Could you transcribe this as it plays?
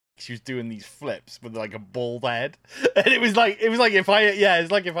she was doing these flips with like a bald head, and it was like if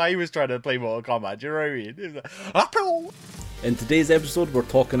I was trying to play Mortal Kombat. Do you know what I mean? It was like, in today's episode, we're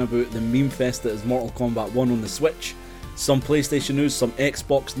talking about the meme fest that is Mortal Kombat 1 on the Switch, some PlayStation news, some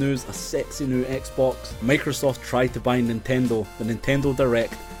Xbox news, a sexy new Xbox, Microsoft tried to buy Nintendo, the Nintendo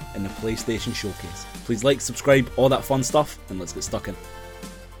Direct, and the PlayStation Showcase. Please like, subscribe, all that fun stuff, and let's get stuck in.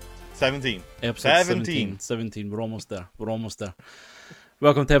 17. Episode 17. We're almost there.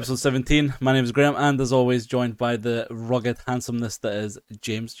 Welcome to episode 17. My name is Graham, and as always, joined by the rugged handsomeness that is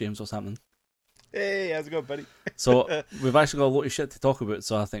James. James, what's happening? Hey, how's it going, buddy? So, we've actually got a lot of shit to talk about,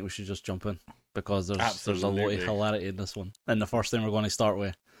 so I think we should just jump in, because there's a lot of hilarity in this one. And the first thing we're going to start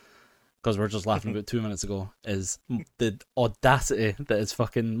with, because we're just laughing about 2 minutes ago, is the audacity that is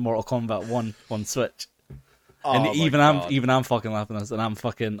fucking Mortal Kombat 1 on Switch. And I'm fucking laughing at this, and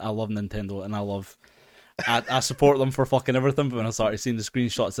I love Nintendo, and I support them for fucking everything, but when I started seeing the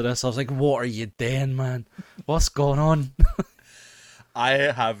screenshots of this, I was like, what are you doing, man? What's going on? I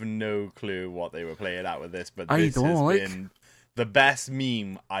have no clue what they were playing at with this, but this has been the best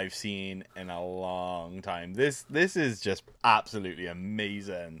meme I've seen in a long time. This is just absolutely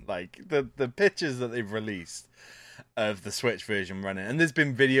amazing. Like, the pictures that they've released of the Switch version running, and there's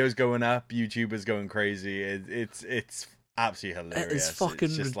been videos going up, YouTubers going crazy. It's absolutely hilarious. It's fucking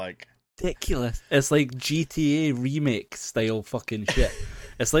it's just like ridiculous. It's like GTA remake style fucking shit.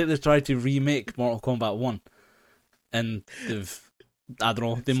 It's like they tried to remake Mortal Kombat 1, and I don't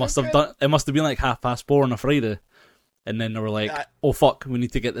know, it must have been like 4:30 on a Friday, and then they were like, oh fuck, we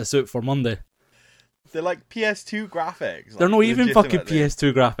need to get this out for Monday. They're like PS2 graphics. They're not even fucking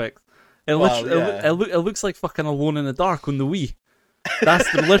PS2 graphics. It looks like fucking Alone in the Dark on the Wii.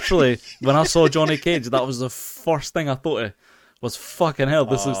 That's literally, when I saw Johnny Cage, that was the first thing I thought of, was fucking hell,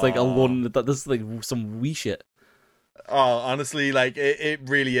 this looks like Alone in the Dark. This is like some Wii shit. Oh, honestly, like, it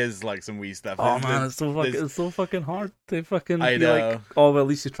really is like some Wii stuff. Oh man, it's so fucking hard to fucking be like, oh well, at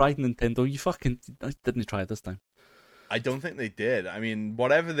least you tried Nintendo. You fucking didn't try it this time. I don't think they did. I mean,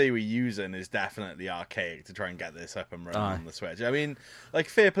 whatever they were using is definitely archaic to try and get this up and running on the Switch. I mean, like,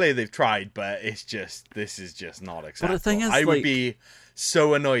 fair play, they've tried, but this is just not acceptable. But the thing is, I would be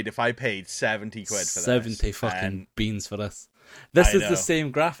so annoyed if I paid 70 quid for this. 70 fucking beans for this. This is the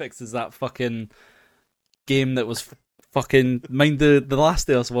same graphics as that fucking game that was fucking mind the Last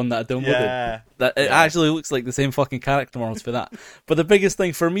of Us one that I downloaded. Yeah. It actually looks like the same fucking character models for that. But the biggest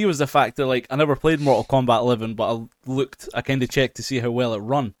thing for me was the fact that, like, I never played Mortal Kombat 11, but I kind of checked to see how well it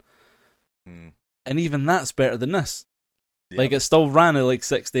run. And even that's better than this. Yep. Like, it still ran at like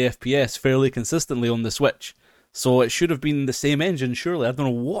 60 FPS fairly consistently on the Switch. So it should have been the same engine, surely. I don't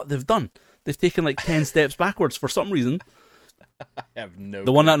know what they've done. They've taken like 10 steps backwards for some reason. I have no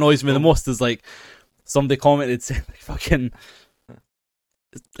The one that annoys me the most is, like, somebody commented saying, like, fucking,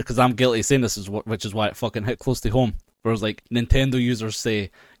 because I'm guilty of saying this, which is why it fucking hit close to home. Where it was like, Nintendo users say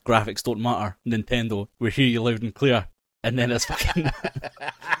graphics don't matter. Nintendo, we hear you loud and clear. And then it's fucking,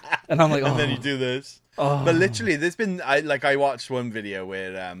 and I'm like, oh. And then you do this. Oh. But literally, there's been, I watched one video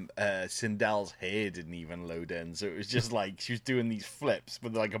where Sindel's hair didn't even load in, so it was just like she was doing these flips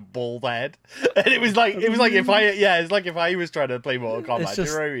with like a bald head, and it was like if I was trying to play Mortal Kombat. Do you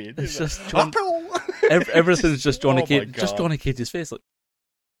know what I mean? It's just everything's just Johnny Cage, just Johnny Cage's face. Like,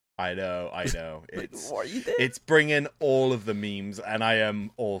 I know. It's what are you doing? It's bringing all of the memes, and I am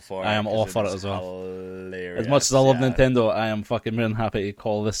all for it. I am all for it as well. Hilarious. As much as I love Nintendo, I am fucking more than happy to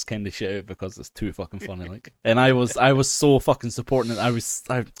call this kind of shit out because it's too fucking funny. Like, and I was so fucking supporting it. I've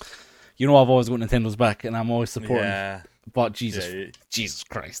always got Nintendo's back, and I'm always supporting. Yeah. But Jesus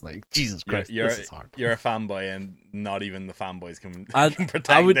Christ, this is hard. You're a fanboy, and not even the fanboys can protect this.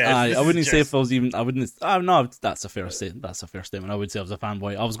 I wouldn't say if I was even. I wouldn't. No, that's a fair statement. That's a fair statement. I would say I was a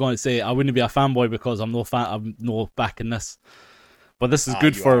fanboy. I was going to say I wouldn't be a fanboy because I'm no fan. I'm no backing this. But this is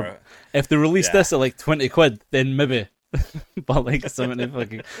good for if they release this at like 20 quid, then maybe. But like something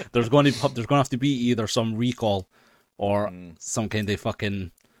fucking, there's going to have to be either some recall or some kind of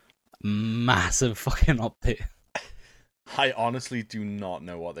fucking massive fucking update. I honestly do not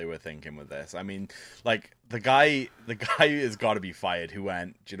know what they were thinking with this. I mean, like, the guy has got to be fired who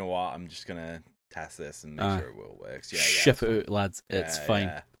went, do you know what, I'm just going to test this and make sure it will work. Yeah, ship it out, lads. It's fine.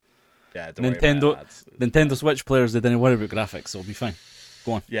 Yeah, don't worry about it, Nintendo Switch players, they didn't worry about graphics, so it'll be fine.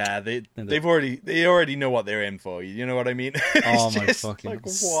 Go on. Yeah, they already know what they're in for. You know what I mean? Oh my fucking, like,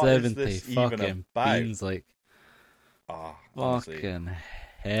 70 fucking beans, like, oh, fucking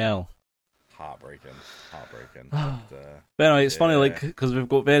hell. Heartbreaking. But anyway, it's funny, like, because we've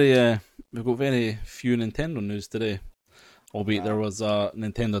got very few Nintendo news today. Albeit there was a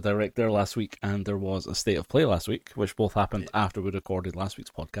Nintendo Direct there last week, and there was a State of Play last week, which both happened after we recorded last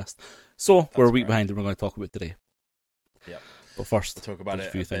week's podcast. So we're a week behind, and we're going to talk about today. Yep. But first, we'll talk about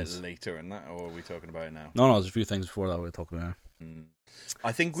it a bit later in that, or are we talking about it now? No, there's a few things before that we're talking about now.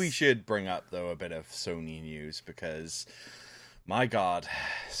 I think we should bring up, though, a bit of Sony news, because, my God,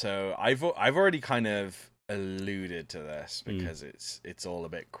 so I've already kind of alluded to this, because it's all a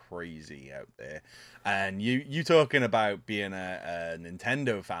bit crazy out there. And you talking about being a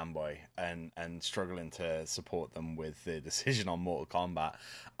Nintendo fanboy and struggling to support them with the decision on Mortal Kombat.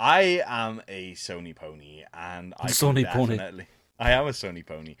 I am a Sony pony, and I am a Sony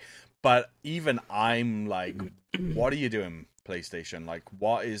pony. But even I'm like, what are you doing, PlayStation? Like,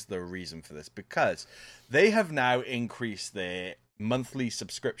 what is the reason for this? Because they have now increased their monthly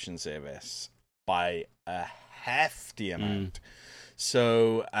subscription service by a hefty amount.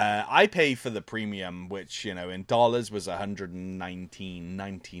 So I pay for the premium, which, in dollars was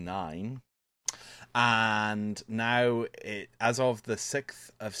 $119.99. And now, as of the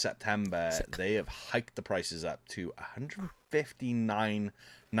 6th of September, they have hiked the prices up to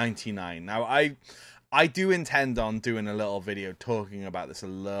 $159.99. Now, I do intend on doing a little video talking about this a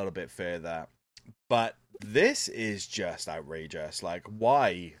little bit further, but this is just outrageous. Like,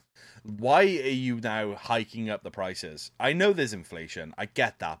 why? Why are you now hiking up the prices? I know there's inflation. I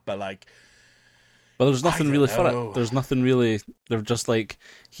get that, but like... But there's nothing really for it. There's nothing really... They're just like,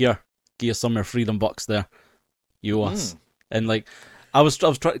 here, give you some of your freedom bucks there. You owe us. And like, I was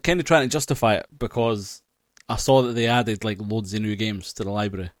kind of trying to justify it, because I saw that they added like loads of new games to the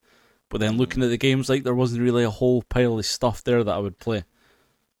library. But then looking at the games, like, there wasn't really a whole pile of stuff there that I would play.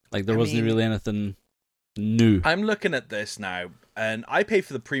 Like, there wasn't really anything new. I'm looking at this now, and I pay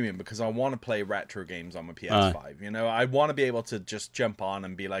for the premium because I want to play retro games on my PS5. I want to be able to just jump on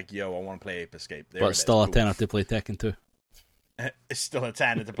and be like, yo, I want to play Ape Escape. But it's still a tenner to play Tekken 2. It's still a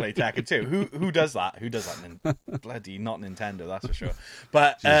tenner to play Tekken 2. Who does that? Who does that? Bloody not Nintendo, that's for sure.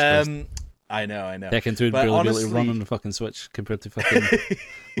 But I know. Tekken 2 would barely be able to run on the fucking Switch compared to fucking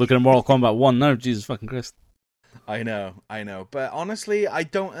looking at Mortal Kombat 1 now. Jesus fucking Christ. I know. But honestly, I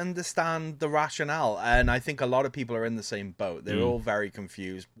don't understand the rationale. And I think a lot of people are in the same boat. They're all very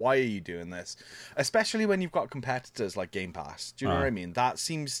confused. Why are you doing this? Especially when you've got competitors like Game Pass. Do you know what I mean? That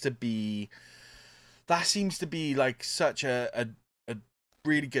seems to be like such a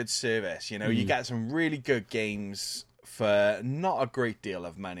really good service. You get some really good games for not a great deal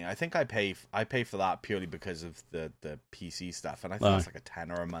of money. I think I pay for that purely because of the PC stuff. And I think it's like a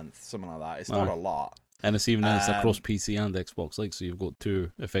tenner a month, something like that. It's not a lot. And it's even it's across PC and Xbox, like, so you've got two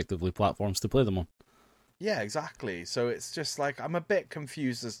effectively platforms to play them on. Yeah, exactly. So it's just like, I'm a bit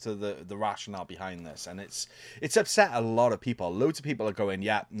confused as to the rationale behind this, and it's upset a lot of people. Loads of people are going,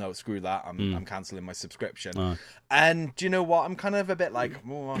 yeah, no, screw that. I'm cancelling my subscription. And do you know what? I'm kind of a bit like,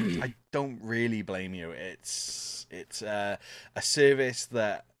 I don't really blame you. It's a service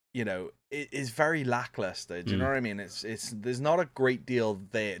that, it is very lackluster. Do you know what I mean? It's there's not a great deal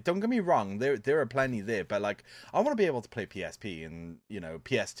there. Don't get me wrong, there are plenty there, but like, I want to be able to play PSP and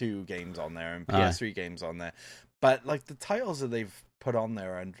PS2 games on there and PS3 games on there. But like, the titles that they've put on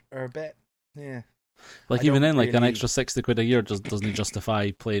there are a bit, Like, even then, like, an extra £60 a year just doesn't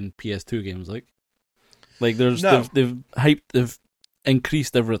justify playing PS2 games. Like they've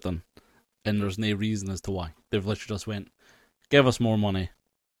increased everything, and there's no reason as to why. They've literally just went, give us more money.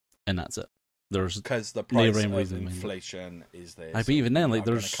 And that's it. Because the price of inflation is there. But even then, like,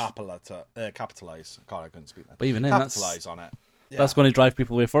 there's capitalize. God, I couldn't speak that. But even then, capitalize on it. Yeah. That's going to drive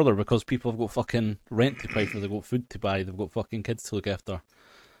people away further, because people have got fucking rent to pay for, they've got food to buy, they've got fucking kids to look after.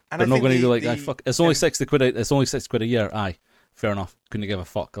 And they're not going to go like, fuck. It's only £60. It's only £60 a year. Aye, fair enough. Couldn't give a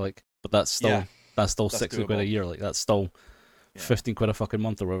fuck. Like, but that's still £60 a year. Like, that's still £15 a fucking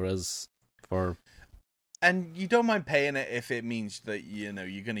month or whatever it is for. And you don't mind paying it if it means that, you're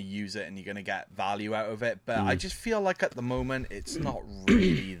going to use it and you're going to get value out of it. But I just feel like at the moment, it's not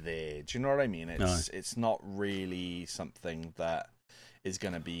really there. Do you know what I mean? It's not really something that is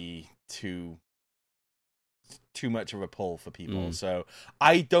going to be too much of a pull for people. So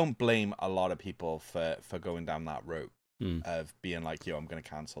I don't blame a lot of people for going down that route of being like, yo, I'm going to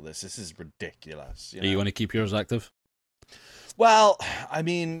cancel this. This is ridiculous. Are you going to keep yours active? Well, I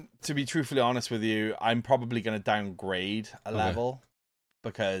mean, to be truthfully honest with you, I'm probably going to downgrade a level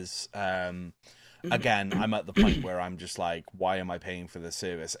because, again, I'm at the point where I'm just like, why am I paying for this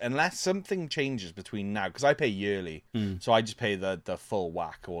service? Unless something changes between now, because I pay yearly, so I just pay the full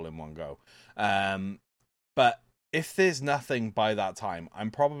whack all in one go. But if there's nothing by that time, I'm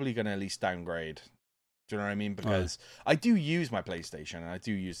probably going to at least downgrade. Do you know what I mean? Because I do use my PlayStation and I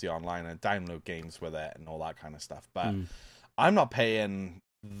do use the online and download games with it and all that kind of stuff. But I'm not paying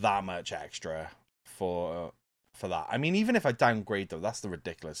that much extra for that. I mean, even if I downgrade though, that's the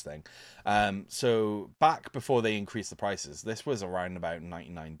ridiculous thing. So back before they increased the prices, this was around about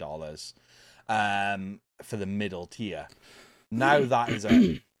 $99 for the middle tier. Now that is up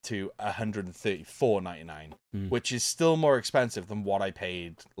to $134.99, which is still more expensive than what I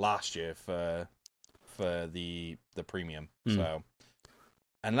paid last year for the premium. So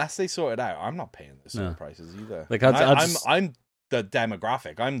unless they sort it out, I'm not paying those sort of prices either. Like I'm the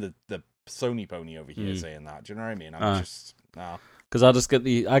demographic. I'm the Sony pony over here saying that. Do you know what I mean? I'm just no. Because I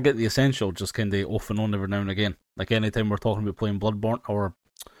get the essential just kind of off and on every now and again. Like anytime we're talking about playing Bloodborne or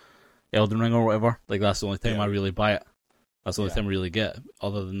Elden Ring or whatever, like that's the only time I really buy it. That's the only time I really get.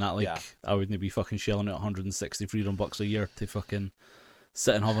 Other than that, like I wouldn't be fucking shelling out 160 freedom bucks a year to fucking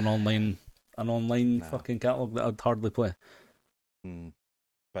sit and have an online fucking catalog that I'd hardly play.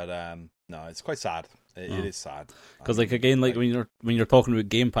 But no, it's quite sad. It is sad because like again, like when you're talking about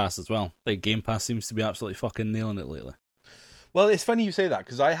Game Pass as well, like Game Pass seems to be absolutely fucking nailing it lately. Well, it's funny you say that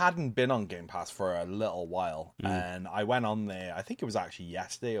because I hadn't been on Game Pass for a little while, and I went on there. I think it was actually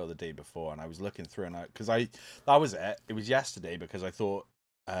yesterday or the day before, and I was looking through, and that was it. It was yesterday because I thought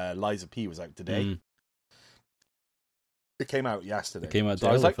Lies of P was out today. It came out yesterday. So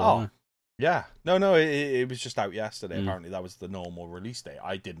I was like, oh. Yeah, no, it was just out yesterday. Apparently, that was the normal release date.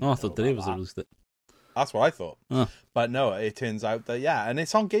 I didn't. I thought today was the release date. That's what I thought. But no, it turns out that and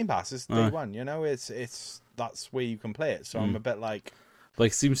it's on Game Pass. It's day one. You know, it's that's where you can play it. So I'm a bit like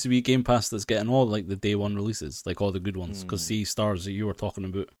seems to be Game Pass that's getting all like the day one releases, like all the good ones. Because Sea Stars that you were talking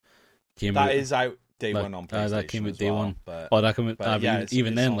about came out. That is out day one on PlayStation. That came out day one. But, that came out.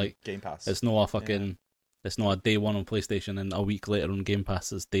 Even then, like Game Pass. It's not a fucking. It's not a day one on PlayStation, and a week later on Game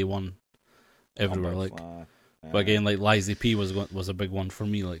Pass is day one everywhere. Like, but again, like Lies of P was a big one for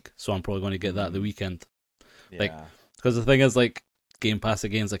me. Like, so I'm probably going to get that the weekend. Like, because the thing is, like, Game Pass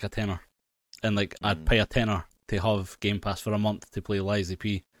again is like a tenner, and like I'd pay a tenner to have Game Pass for a month to play Lies of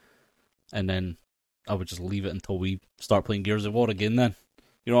P, and then I would just leave it until we start playing Gears of War again. Then,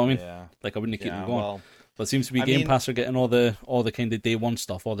 you know what I mean? Yeah. Like I wouldn't keep them going. Well, but it seems to be Game Pass are getting all the kind of day one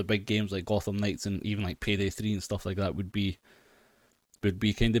stuff, all the big games like Gotham Knights and even like Payday 3 and stuff like that would be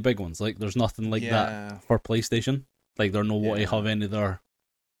kind of big ones. Like there's nothing like that for PlayStation. Like they're not what to have any of their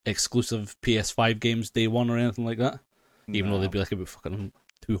exclusive PS5 games day one or anything like that. Even though they'd be like about fucking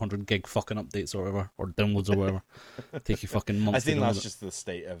 200 gig fucking updates or whatever, or downloads or whatever. Take you fucking months. I think that's just the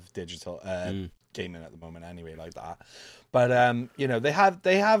state of digital gaming at the moment anyway, like that. But you know, they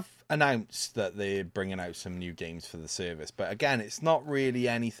have announced that they're bringing out some new games for the service, but again, it's not really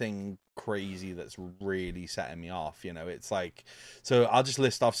anything crazy that's really setting me off. You know, it's like, so I'll just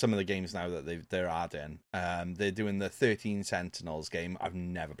list off some of the games now that they're adding. They're doing the 13 Sentinels game. I've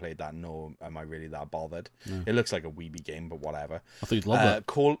never played that, nor am I really that bothered. It looks like a weeby game, but whatever. I thought you'd love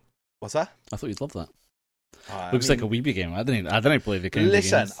that. What's that? I thought you'd love that. Looks like a weeby game. I didn't play the game.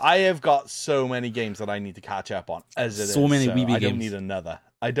 Listen, I have got so many games that I need to catch up on. Many weeby games.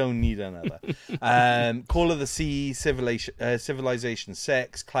 I don't need another. Call of the Sea, Civilization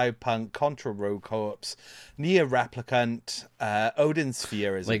 6, Cloudpunk, Contra Rogue Corps, Nier Replicant, Odin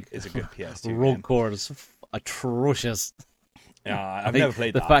Sphere is a good PS2 Rogue Corps is atrocious. Yeah, I've never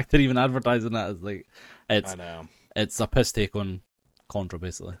played that. The fact that even advertising that is like, I know. It's a piss take on Contra,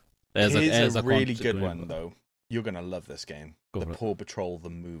 basically. It's a really good one, though. You're going to love this game. Paw Patrol, the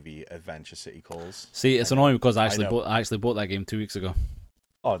movie, Adventure City Calls. See, it's annoying because I actually bought that game 2 weeks ago.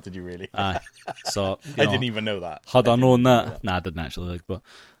 Oh, did you really? Aye. So I didn't even know that. Had I known that, I didn't actually. But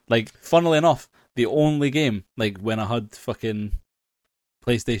funnily enough, the only game when I had fucking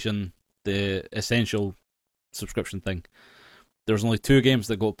PlayStation, the Essential subscription thing, there was only 2 games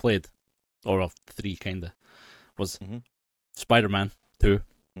that got played, or 3 kinda. Was Spider-Man 2.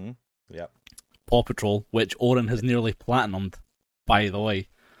 Yep. Paw Patrol, which Oren has nearly platinumed, by the way.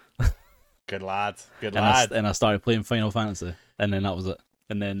 Good lad. And I started playing Final Fantasy, and then that was it.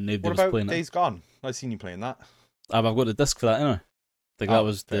 And then nobody was playing it. What about Days Gone? I've seen you playing that. I've got the disc for that, anyway. That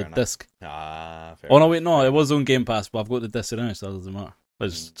was the disc. Fair no, wait, no, it was on Game Pass, but I've got the disc anyway, so it doesn't matter.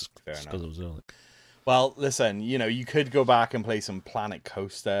 It's just because it was there. Well, listen, you know, you could go back and play some Planet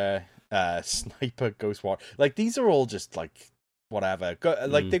Coaster, Sniper, Ghost War. Like, these are all just, whatever.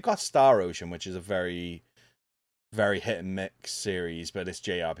 They've got Star Ocean, which is a very, very hit and mix series, but it's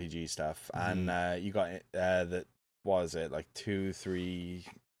JRPG stuff. And you got that. What is it? 2, 3,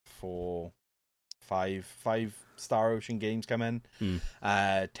 4, 5 Star Ocean games come in.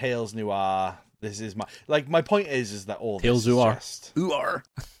 Tales Noir. This is my point is that all Tales this Noir. Just Ooh-ar.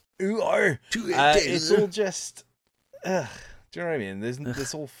 It's all just. Do you know what I mean?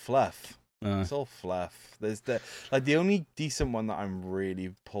 There's all fluff. It's all fluff. There's the only decent one that I'm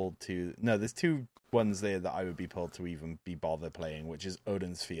really pulled to. No, there's two ones there that I would be pulled to even be bothered playing, which is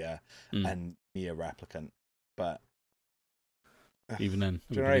Odin Sphere and Nier Replicant. But even then,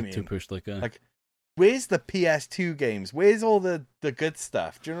 do you know what I mean? Too pushed like where's the PS2 games? Where's all the good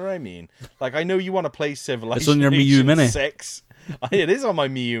stuff? Do you know what I mean? Like, I know you want to play Civilization. It's on your Miu Mini 6. It is on my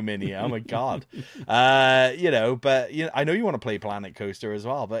Miu Mini. Oh my god. But I know you want to play Planet Coaster as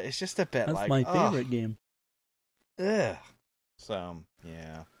well, but it's just a bit That's my favorite game. Ugh. So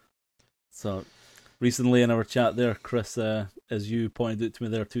yeah. So recently in our chat there, Chris, as you pointed out to me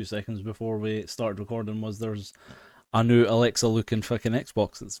there 2 seconds before we started recording, there's a new Alexa looking fucking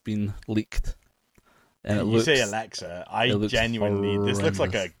Xbox that's been leaked. And you say Alexa, I genuinely horrendous. This looks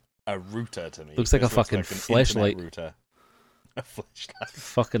like a router to me. Looks like a fucking flashlight router. A flashlight.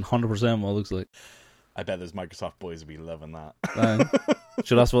 Fucking 100% what it looks like. I bet those Microsoft boys will be loving that.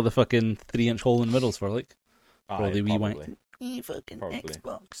 Sure, that's what the fucking 3-inch hole in the middle's for, like. For the Wii wank. Fucking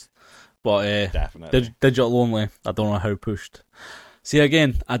Xbox. But definitely. Digital only, I don't know how pushed. See,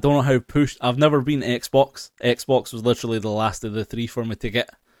 again, I don't know how pushed. I've never been Xbox. Xbox was literally the last of the three for me to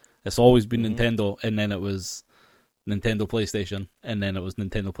get. It's always been Nintendo, and then it was Nintendo PlayStation, and then it was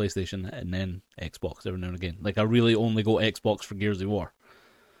Nintendo PlayStation, and then Xbox every now and again. Like, I really only go Xbox for Gears of War.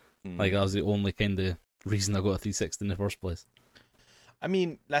 Like, that was the only kind of reason I got a 360 in the first place. I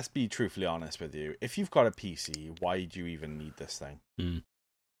mean, let's be truthfully honest with you. If you've got a PC, why do you even need this thing?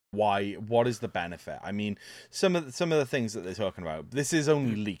 Why? What is the benefit? I mean, some of the things that they're talking about. This is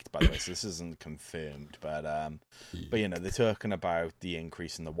only leaked, by the way. So this isn't confirmed, but you know, they're talking about the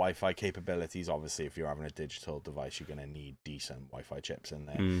increase in the Wi-Fi capabilities. Obviously, if you're having a digital device, you're going to need decent Wi-Fi chips in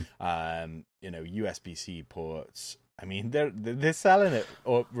there. You know, USB-C ports. I mean, they're selling it,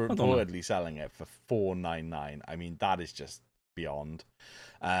 or reportedly selling it for $499. I mean, that is just beyond.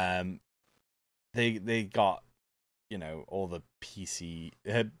 They got, you know, all the PSU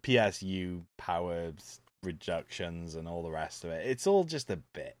power reductions and all the rest of it. It's all just a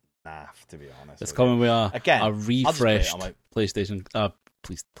bit naff, to be honest. It's coming with a refreshed PlayStation,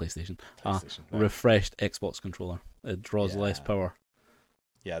 refreshed Xbox controller. It draws less power.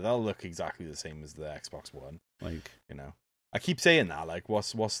 Yeah, that'll look exactly the same as the Xbox One. Like, you know, I keep saying that. Like,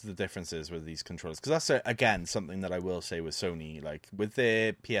 what's the differences with these controllers? Because that's again something that I will say with Sony. Like with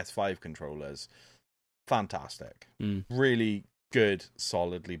their PS5 controllers. Fantastic, really good,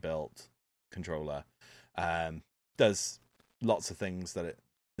 solidly built controller. Does lots of things that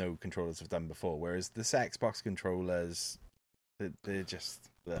no controllers have done before. Whereas this Xbox controllers, they're just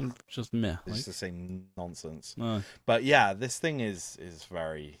meh. It's just the same nonsense. No. But yeah, this thing is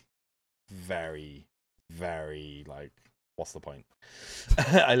very, very, very like. What's the point?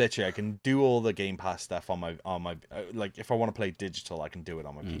 I can do all the Game Pass stuff on my like if I want to play digital, I can do it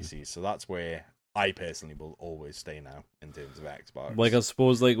on my PC. So that's where I personally will always stay now in terms of Xbox. Like, I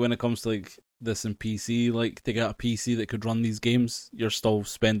suppose, like, when it comes to, like, this in PC, like, to get a PC that could run these games, you're still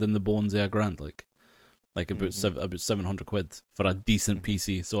spending the bones of $1,000, like about 700 quid for a decent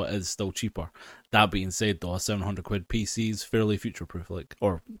PC, so it is still cheaper. That being said, though, a 700 quid PC is fairly future-proof, like,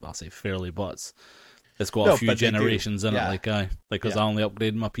 or I'll say fairly, but it's got a few generations in it, because I only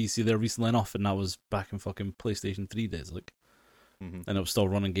upgraded my PC there recently enough, and that was back in fucking PlayStation 3 days, like. And it was still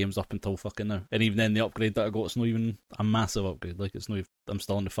running games up until fucking now. And even then, the upgrade that I got, it's not even a massive upgrade. Like, it's not. I'm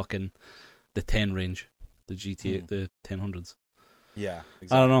still in the 10 range, the GT8, the 1000s. Yeah,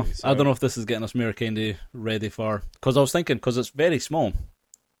 exactly. I don't know. So, I don't know if this is getting us more kind of ready for. Because I was thinking, because it's very small,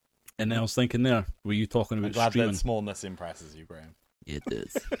 and then I was thinking there, were you talking about glad streaming? That smallness impresses you, Graham. It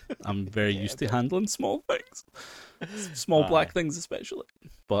does. I'm very used to handling small things, small black things especially.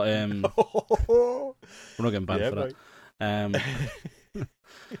 But we're not getting banned for that.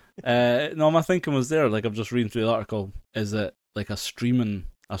 No, my thinking was there. Like, I'm just reading through the article. Is it like a streaming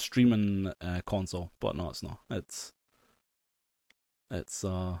console? But no, it's not. It's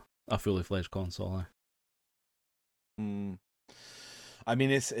a fully fledged console. I mean,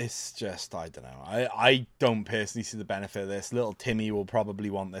 it's just, I don't know. I don't personally see the benefit of this. Little Timmy will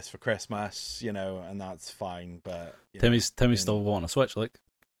probably want this for Christmas, you know, and that's fine. But Timmy's still wanting a Switch, like.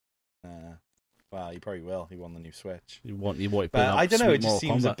 Well, he probably will. He won the new Switch. You want to but I don't know. It just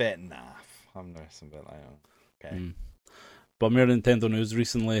seems a bit naff. I'm just a bit like, okay. But more Nintendo news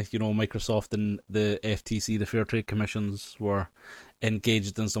recently. You know, Microsoft and the FTC, the Fair Trade Commissions, were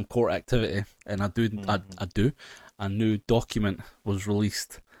engaged in some court activity, and a new document was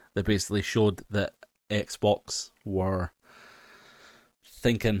released that basically showed that Xbox were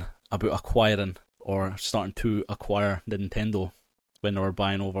thinking about acquiring or starting to acquire Nintendo. When they were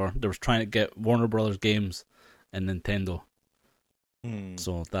buying over, they were trying to get Warner Brothers games and Nintendo.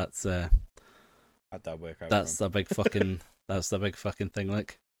 So that's How'd that work out? That's the big fucking thing.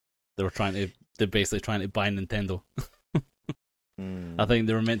 Like they're basically trying to buy Nintendo. I think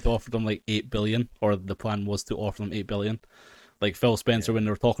they were meant to offer them like 8 billion, or the plan was to offer them 8 billion. Like Phil Spencer, when they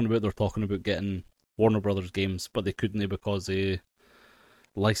were talking about getting Warner Brothers games, but they couldn't because of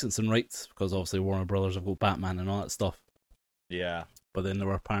licensing rights, because obviously Warner Brothers have got Batman and all that stuff. Yeah. But then there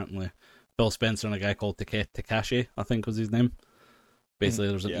were apparently Phil Spencer and a guy called Takashi, I think was his name. Basically,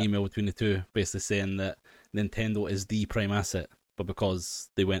 there's an email between the two, basically saying that Nintendo is the prime asset, but because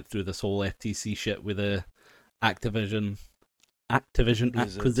they went through this whole FTC shit with the Activision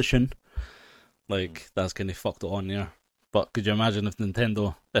acquisition, like that's kind of fucked it on there. But could you imagine if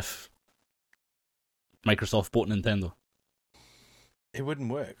Microsoft bought Nintendo? It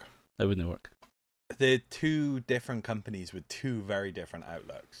wouldn't work. It wouldn't work. They're two different companies with two very different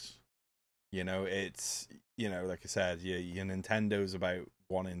outlooks. You know, it's, you know, like I said, your Nintendo's about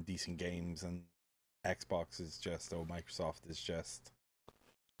wanting decent games, and Xbox is just, or Microsoft is just...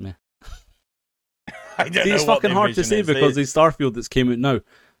 Meh. I don't know. It's fucking hard to say because of Starfield that's came out now.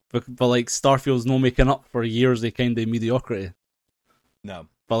 But like, Starfield's no making up for years of kind of mediocrity. No.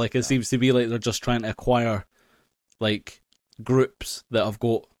 But like, it seems to be like they're just trying to acquire like groups that have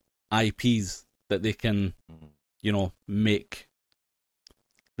got IPs that they can, you know, make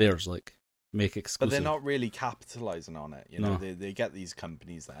theirs, like make exclusive. But they're not really capitalizing on it. You know, they get these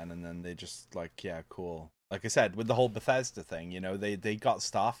companies then, and then they just like, yeah, cool. Like I said, with the whole Bethesda thing, you know, they got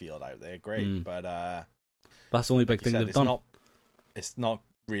Starfield out there, great, but that's the only big thing they've done. It's not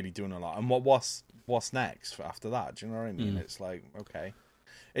really doing a lot. And what's next after that? Do you know what I mean? It's like, okay,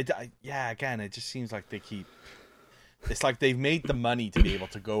 again, it just seems like they keep. It's like they've made the money to be able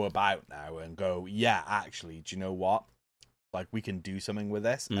to go about now and go, yeah, actually, do you know what? Like, we can do something with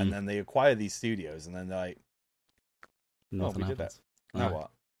this, and then they acquire these studios, and then they're like, nothing we did happens. it. Now what?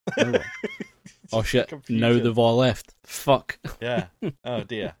 Now what? Oh shit! Confusion. Now they've all left. Fuck. Yeah. Oh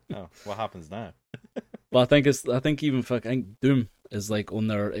dear. Oh, what happens now? Well, I think even Doom is like on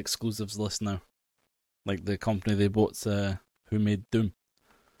their exclusives list now. Like the company they bought, who made Doom.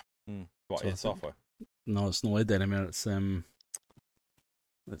 What, id Software? No, it's not id anymore.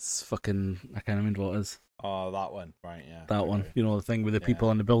 It's fucking, I can't remember what it is. Oh, that one, right? Yeah, that one. You know, the thing with the people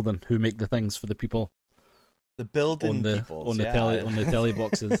in the building who make the things for the people. The building people on the telly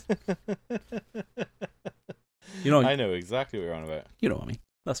boxes. You know, I know exactly what you're on about. You know what I mean.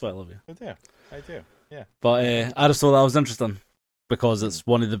 That's why I love you. I do. Yeah. But I just thought that was interesting because it's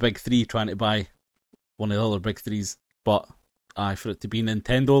one of the big three trying to buy one of the other big threes. But for it to be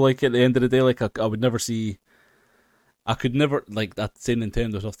Nintendo, like at the end of the day, like I would never see. I could never, like, I'd say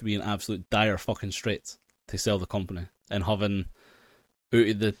Nintendo would have to be in absolute dire fucking straits to sell the company, and having out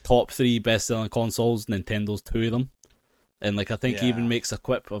of the top 3 best-selling consoles, Nintendo's 2 of them. And like, I think he even makes a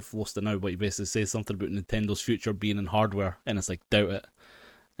quip, I've lost it now, but he basically says something about Nintendo's future being in hardware, and it's like, doubt it.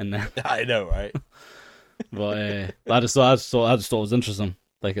 And then I know, right? But I just thought it was interesting.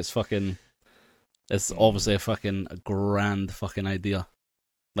 Like, it's obviously a grand fucking idea.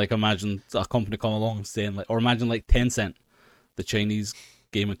 Like, imagine a company come along saying, like, or imagine like Tencent, the Chinese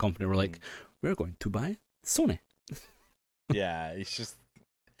gaming company, were like, we're going to buy Sony. Yeah, it's just.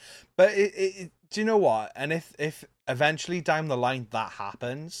 But do you know what? And if eventually down the line that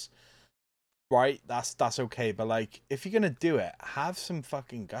happens, right? That's okay. But like, if you're gonna do it, have some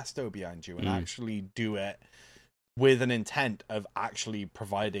fucking gusto behind you and actually do it with an intent of actually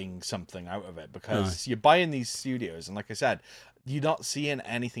providing something out of it. Because you're buying these studios, and like I said, you're not seeing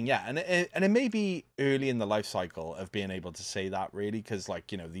anything yet, and it may be early in the life cycle of being able to say that, really, because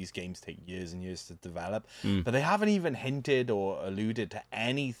like, you know, these games take years and years to develop, but they haven't even hinted or alluded to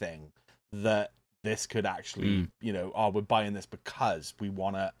anything that this could actually, you know, we're buying this because we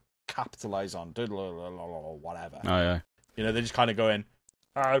want to capitalize on whatever. You know, they're just kind of going,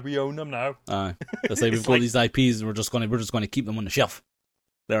 we own them now. They say we've got these IPs, and we're just going to keep them on the shelf.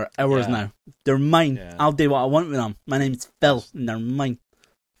 They're ours now. They're mine. Yeah. I'll do what I want with them. My name's Phil, and they're mine.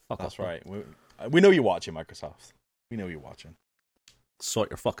 That's right. We know you're watching, Microsoft. We know you're watching. Sort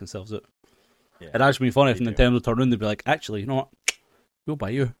your fucking selves out. Yeah, it'd actually be funny if Nintendo turned around and they'd be like, actually, you know what? We'll buy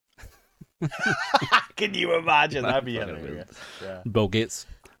you. Can you imagine? That'd be hilarious. Yeah. Bill Gates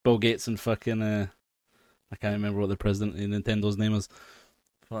and fucking, I can't remember what the president of Nintendo's name is.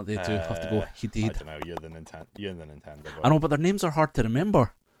 But they do have to go. He did. I don't know. You're the Nintendo. I know, but their names are hard to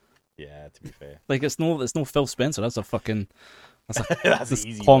remember. Yeah, to be fair. Like, it's no Phil Spencer. That's that's as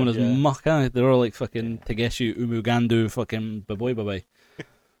easy common as muck. They're all like fucking Takeshi Umugandu, fucking bye.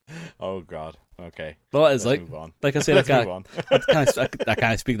 Oh god. Okay. Well, it's like I said, I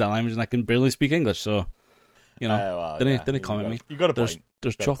can't speak that language, and I can barely speak English. So You know, didn't he comment me? You got a point.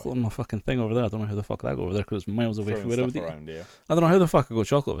 There's chocolate on my fucking thing over there. I don't know how the fuck that got over there because it's miles away from where I would eat. Around, yeah. I don't know how the fuck I got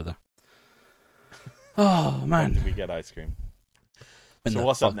chocolate over there. Oh man, did we get ice cream? So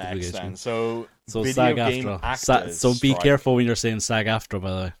what's up next then? So video game actors. So be careful when you're saying SAG-AFTRA, by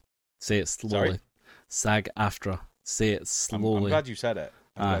the way. Say it slowly. SAG-AFTRA. Say it slowly. I'm glad you said it.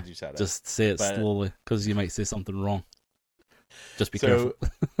 Just say it slowly because you might say something wrong. Just be careful.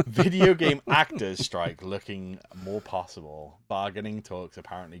 Video game actors strike looking more possible. Bargaining talks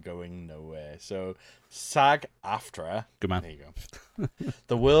apparently going nowhere. So SAG-AFTRA, good man. There you go.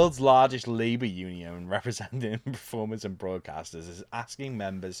 The world's largest labor union representing performers and broadcasters is asking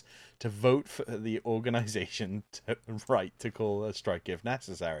members to vote for the organization right to call a strike if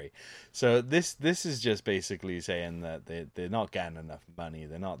necessary. So this is just basically saying that they're not getting enough money.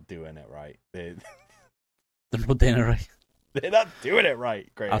 They're not doing it right. They're not doing it right. They're not doing it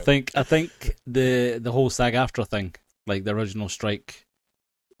right, Graham. I think the whole SAG-AFTRA thing, like the original strike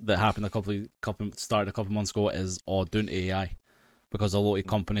that happened started a couple months ago, is all due to AI, because a lot of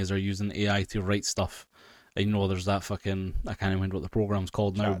companies are using AI to write stuff. And you know, there's that fucking, I can't remember what the program's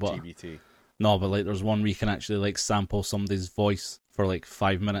called now, but ChatGPT. No, but like there's one where you can actually like sample somebody's voice for like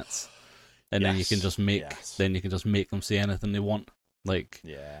 5 minutes, and then you can just make them say anything they want. Like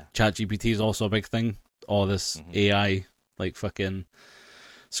ChatGPT is also a big thing. All this AI. Like fucking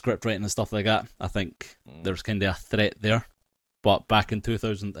script writing and stuff like that. I think there's kind of a threat there. But back in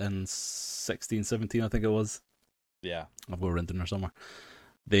 2016, 17, I think it was. Yeah. I've got it written there somewhere.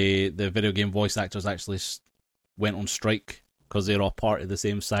 The video game voice actors actually went on strike because they're all part of the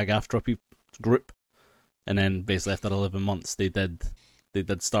same SAG-AFTRA group. And then basically after 11 months, they did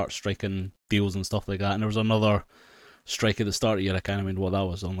start striking deals and stuff like that. And there was another strike at the start of the year. I can't remember what that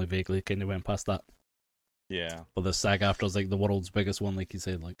was. Only vaguely kind of went past that. Yeah, but the SAG-AFTRA is like the world's biggest one, like you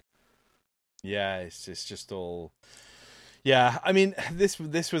said. Like, yeah, it's just all. Yeah, I mean, this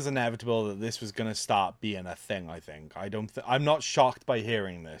was inevitable that this was going to start being a thing. I think I'm not shocked by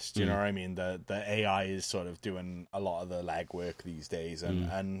hearing this. Do you know what I mean? The AI is sort of doing a lot of the legwork these days,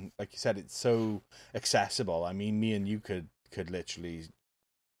 and like you said, it's so accessible. I mean, me and you could literally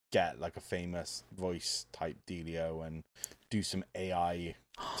get like a famous voice type dealio and do some AI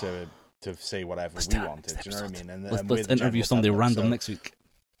to say whatever we wanted. Do you know what I mean? And let's interview somebody random next week.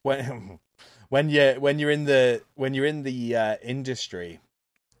 When you're in the industry,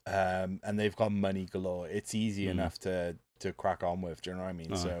 and they've got money galore, it's easy enough to crack on with. Do you know what I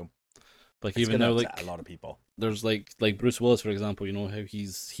mean? So, like even though like a lot of people, there's like Bruce Willis, for example. You know how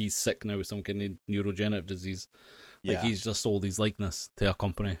he's sick now with some kind of neurodegenerative disease. Like he's just sold his likeness to a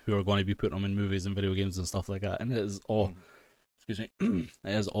company who are going to be putting him in movies and video games and stuff like that, and it is all. Excuse me, it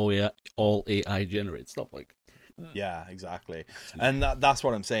is all AI generated stuff. Like, yeah, exactly, and that's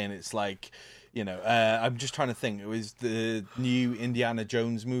what I'm saying. It's like, you know, I'm just trying to think. It was the new Indiana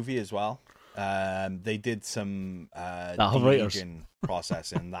Jones movie as well. They did some de-aging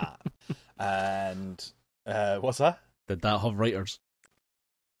process in that, and what's that? Did that have writers?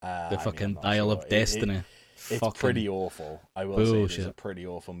 The fucking Dial of Destiny. It's pretty awful. I will say it's a pretty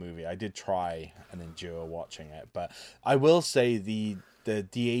awful movie. I did try and endure watching it, but I will say the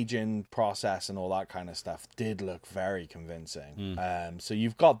de-aging process and all that kind of stuff did look very convincing. So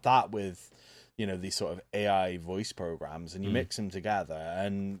you've got that with, you know, these sort of AI voice programs, and you mix them together,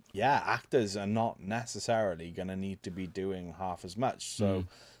 and actors are not necessarily going to need to be doing half as much. So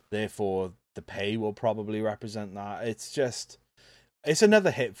therefore, the pay will probably represent that. It's another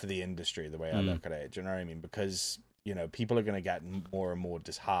hit for the industry, the way I look at it. Do you know what I mean? Because, you know, people are going to get more and more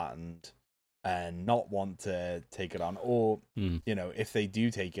disheartened and not want to take it on. Or, you know, if they do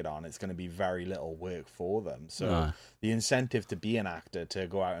take it on, it's going to be very little work for them. So the incentive to be an actor, to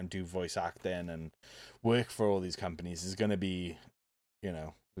go out and do voice acting and work for all these companies is going to be, you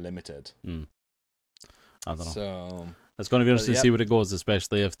know, limited. I don't know. So it's going to be interesting to see where it goes,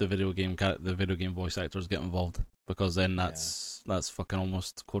 especially if the video game voice actors get involved, because then that's fucking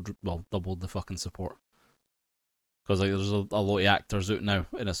almost doubled the fucking support. Because like there's a lot of actors out now,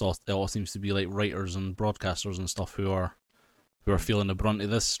 and it all seems to be like writers and broadcasters and stuff who are feeling the brunt of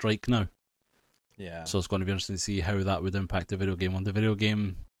this strike now. Yeah. So it's going to be interesting to see how that would impact the video game. On the video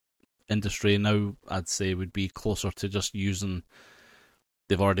game industry now, I'd say would be closer to just using.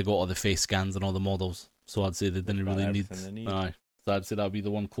 They've already got all the face scans and all the models, so I'd say they didn't really need. So I'd say that'd be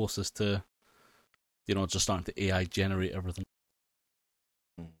the one closest to, you know, just starting to AI generate everything.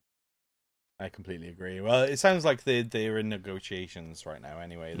 I completely agree. Well, it sounds like they're in negotiations right now.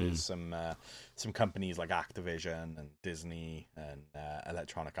 Anyway, there's some companies like Activision and Disney and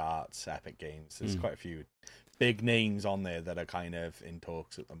Electronic Arts, Epic Games. There's quite a few big names on there that are kind of in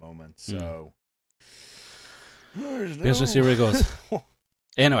talks at the moment. So Be interesting to see where it goes.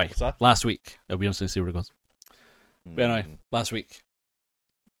 Anyway, last week. It'll be interesting to see where it goes. But anyway, last week,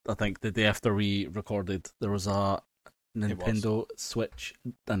 I think the day after we recorded, there was a Nintendo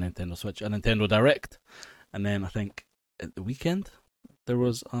Direct, and then I think at the weekend there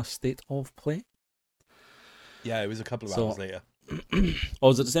was a State of Play. Yeah, it was a couple of hours later. Oh,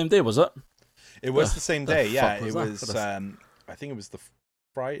 was it the same day? Was it? It was the same day. Yeah, it was. I think it was the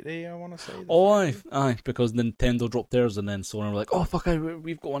Friday. I want to say. Aye, because Nintendo dropped theirs, and then Sony were like, "Oh fuck,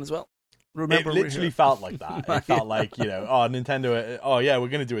 we've got one as well." Remember, it literally felt like that. It felt like, oh, Nintendo. Oh yeah, we're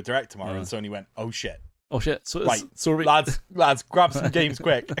gonna do a Direct tomorrow, and Sony went, "Oh shit." So right, lads, grab some games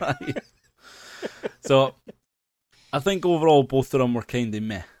quick. So, I think overall both of them were kind of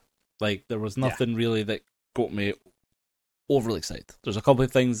meh. Like there was nothing really that got me overly excited. There's a couple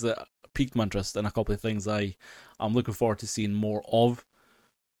of things that piqued my interest, and a couple of things I'm looking forward to seeing more of.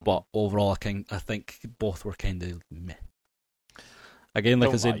 But overall, I think both were kind of meh. Again, like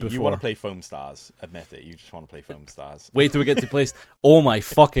I said before, you want to play Foam Stars. Admit it. You just want to play Foam Stars. Wait till we get to play. Oh my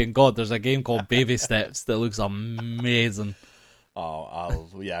fucking god! There's a game called Baby Steps that looks amazing.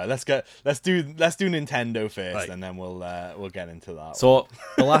 Let's do Nintendo first, right. And then we'll get into that. So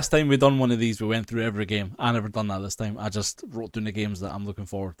the last time we done one of these, we went through every game. I never done that this time. I just wrote down the games that I'm looking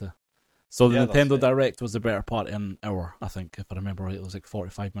forward to. So the Nintendo Direct was the better part in an hour, I think, if I remember right. It was like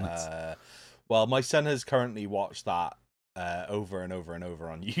 45 minutes. Well, my son has currently watched that over and over and over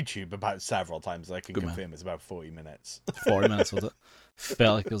on YouTube about several times. I can confirm it's about 40 minutes. 40 minutes, was it?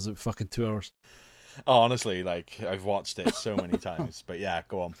 Felt like it was fucking 2 hours. Oh, honestly, like, I've watched it so many times. But yeah,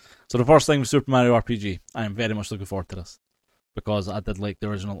 go on. So the first thing was Super Mario RPG. I am very much looking forward to this, because I did like the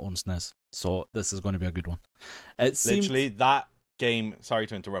original on SNES. So this is going to be a good one. Literally, that game, sorry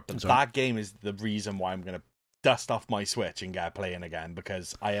to interrupt, but that game is the reason why I'm going to dust off my Switch and get playing again,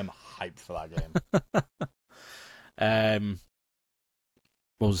 because I am hyped for that game.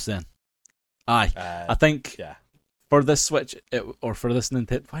 What was I saying? I think for this Switch, or for this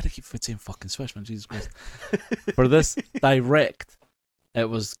Nintendo, why do I keep saying fucking Switch, man? Jesus Christ. For this Direct, it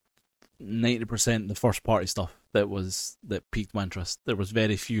was 90% the first party stuff that piqued my interest. There was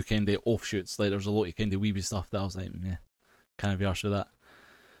very few kind of offshoots. Like there was a lot of kind of weeby stuff that I was like, meh, kind of be arsed with that.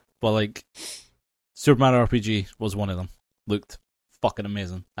 But like Super Mario RPG was one of them. Looked fucking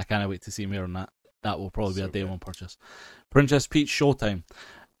amazing. I can't wait to see more on that. That will probably be a day one purchase. Princess Peach Showtime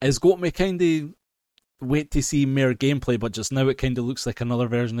has got me kind of wait to see more gameplay, but just now it kind of looks like another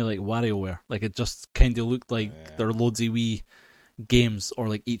version of like WarioWare. Like it just kind of looked like there are loads of wee games, or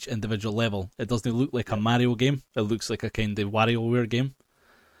like each individual level. It doesn't look like a Mario game. It looks like a kind of WarioWare game.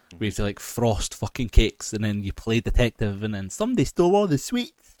 We have to like frost fucking cakes, and then you play detective, and then somebody stole all the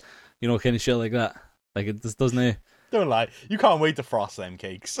sweets. You know, kind of shit like that. Like it just doesn't. Don't lie. You can't wait to frost them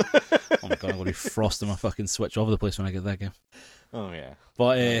cakes. Oh my god, I'm going to be frosting my fucking Switch all over the place when I get that game. Oh yeah.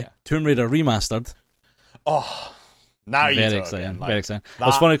 But Tomb Raider Remastered. Oh, now you're very exciting. Like, very exciting.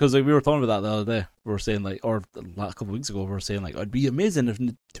 It's funny because like, we were talking about that the other day. We were saying like, or a couple of weeks ago, we were saying like, it'd be amazing if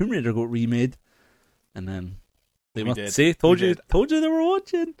Tomb Raider got remade. And then they must say, told you they were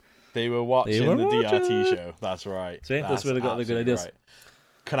watching. They were watching the DRT show. That's right. See, that's where they got the good ideas. Right.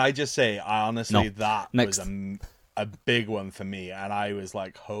 Can I just say, that was a big one for me, and I was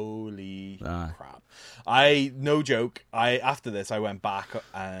like, holy crap. No joke, after this I went back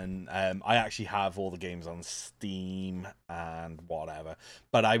and I actually have all the games on Steam and whatever,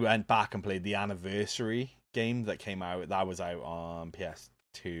 but I went back and played the anniversary game that came out. That was out on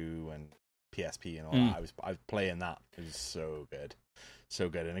PS2 and PSP and all that. I was playing that. It was so good. So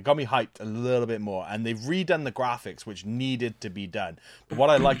good, and it got me hyped a little bit more. And they've redone the graphics, which needed to be done. But what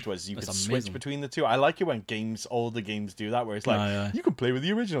I liked was you could switch between the two. I like it when older games do that, where it's like you can play with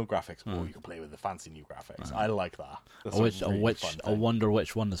the original graphics, or you can play with the fancy new graphics. I like that. I wonder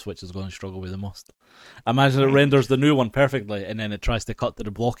which one the Switch is going to struggle with the most. Imagine it renders the new one perfectly, and then it tries to cut to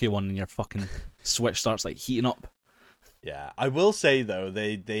the blocky one, and your fucking Switch starts like heating up. Yeah, I will say though,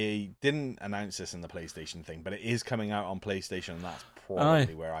 they didn't announce this in the PlayStation thing, but it is coming out on PlayStation, and that's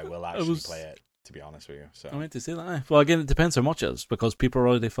probably where I will actually play it, to be honest with you. So I meant to say that. Well, again, it depends how much it is, because people are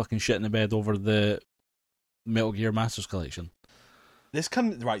already fucking shitting the bed over the Metal Gear Masters Collection.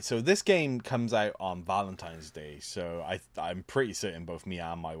 So this game comes out on Valentine's Day, so I'm pretty certain both me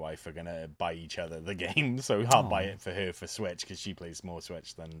and my wife are gonna buy each other the game. So I'll buy it for her for Switch, because she plays more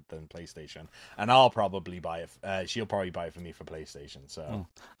Switch than PlayStation, and I'll probably buy it. She'll probably buy it for me for PlayStation. So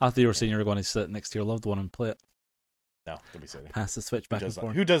I thought you were saying you were going to sit next to your loved one and play it. No, don't be silly. Pass the Switch back and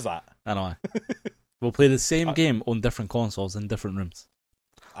forth. Who does that? I know. We'll play the same game on different consoles in different rooms.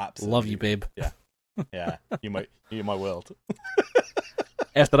 Absolutely. Love you, babe. Yeah, you're my world.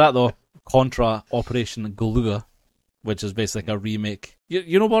 After that, though, Contra Operation Galuga, which is basically a remake.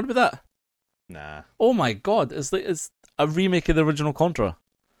 You know what about that? Nah. Oh my god, it's a remake of the original Contra.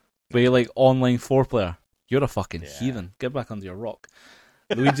 Where you're like online 4-player. You're a fucking heathen. Get back under your rock.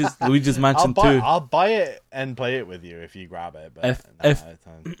 Luigi's Mansion 2. I'll buy it and play it with you if you grab it. But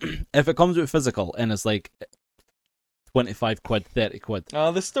if it comes with physical and it's like 25 quid, 30 quid.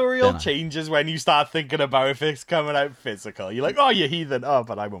 Oh, the story all changes when you start thinking about if it's coming out physical. You're like, oh, you heathen. Oh,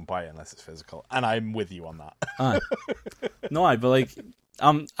 but I won't buy it unless it's physical. And I'm with you on that. No, but like,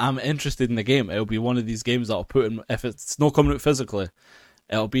 I'm interested in the game. It'll be one of these games that I'll put in, if it's not coming out physically,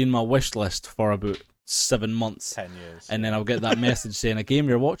 it'll be in my wish list for about 7 months. 10 years. And then I'll get that message saying a game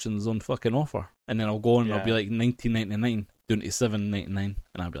you're watching is on fucking offer. And then I'll go on and I'll be like $19.99 down to $7.99. And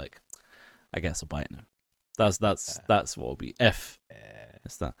I'll be like, I guess I'll buy it now. That's what it'll be if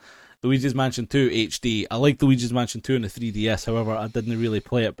it's that. Luigi's Mansion 2 HD. I like Luigi's Mansion 2 in the 3DS. However, I didn't really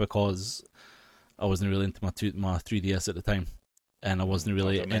play it because I wasn't really into my 3DS at the time, and I wasn't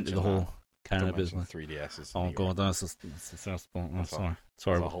really into the whole kind of business. 3DS. Oh god, that's sorry.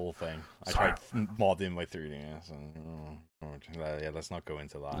 Sorry, the whole thing. I tried modding my 3DS. And, let's not go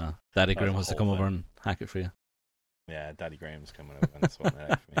into that. No, Daddy Graham wants to come over and hack it for you. Yeah, Daddy Graham's coming over and sorting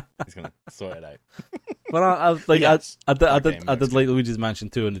it out for me. He's gonna sort it out. But I did like Luigi's Mansion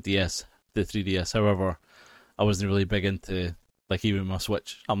 2 on the DS, the 3DS. However, I wasn't really big into, like, even my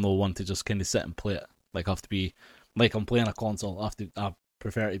Switch. I'm no one to just kind of sit and play it. Like, I have to be, like, I'm playing a console. I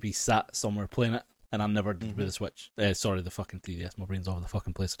prefer to be sat somewhere playing it, and I never did with the Switch. Sorry, the fucking 3DS. My brain's all over the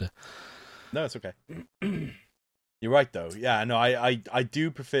fucking place today. No, it's okay. You're right, though. Yeah, no, I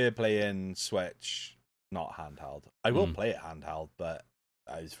do prefer playing Switch, not handheld. I will play it handheld, but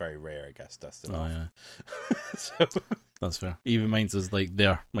it's very rare, I guess. That's yeah. So that's fair. Even mine's is like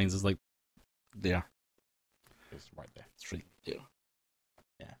there. Mine's is like there. It's right there. It's right there.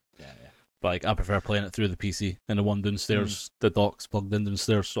 Yeah. But like, I prefer playing it through the PC. And the one downstairs, the dock's plugged in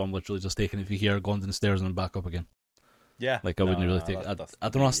downstairs, so I'm literally just taking it from here, going downstairs, and then back up again. Yeah. Like, I wouldn't really take it. I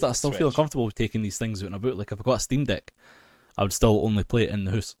don't know, I still feel comfortable with taking these things out and about. Like, if I got a Steam Deck, I would still only play it in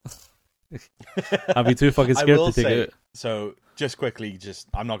the house. I'd be too fucking scared to take it out. So, just quickly,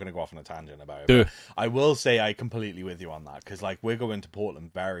 I'm not going to go off on a tangent about it. I will say I completely with you on that, because like, we're going to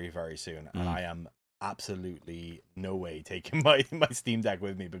Portland very, very soon, and I am absolutely no way taking my Steam Deck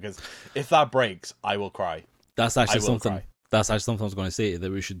with me, because if that breaks, I will cry. That's actually something I was going to say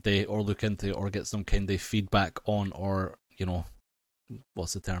that we should date or look into or get some kind of feedback on, or, you know,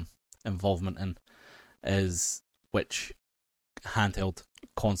 what's the term? Involvement in, is which handheld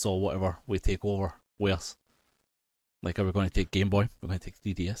console, whatever, we take over with us. Like, are we going to take Game Boy? We're going to take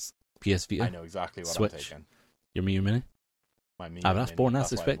 3DS, PS Vita. I know exactly what Switch. I'm taking. Your Mii Mini? My Mii Mini. That's born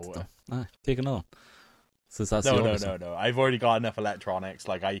as expected, though. Take another one. Since that's no. I've already got enough electronics.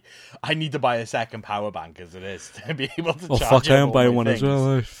 Like, I need to buy a second power bank as it is to be able to charge. Oh, fuck, I am buying one as well.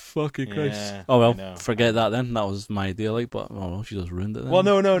 Oh, fucking Christ. Oh, well, forget that then. That was my idea, like, but, well, she just ruined it then. Well,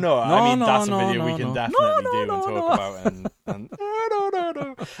 no. I mean, that's a video we can definitely do and talk about.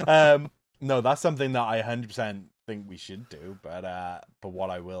 And no, that's something that I 100% think we should do. But what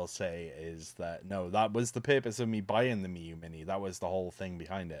I will say is that, no, that was the purpose of me buying the Mii Mini. That was the whole thing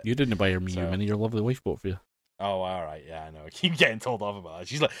behind it. You didn't buy your Mii Mini. Your lovely wife bought for you. Oh, all right. Yeah, I know. I keep getting told off about that.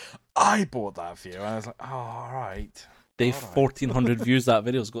 She's like, I bought that for you. And I was like, oh, all right. They've 1,400 views that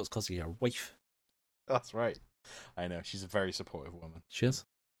video. It's because of your wife. That's right. I know. She's a very supportive woman. She is.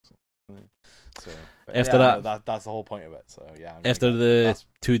 So after that's the whole point of it. So yeah. After the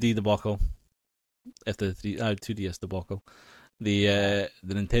 2D debacle, after the 2DS debacle, the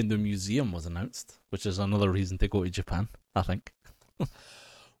Nintendo Museum was announced, which is another reason to go to Japan, I think.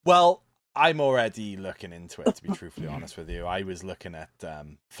 Well, I'm already looking into it, to be truthfully honest with you. I was looking at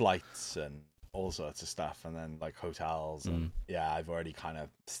flights and all sorts of stuff, and then like hotels, and yeah, I've already kind of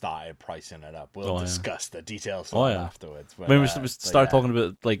started pricing it up. We'll discuss the details afterwards. But, when we start talking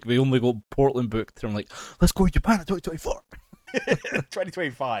about, like, we only got Portland booked, and I'm like, let's go to Japan in 2024.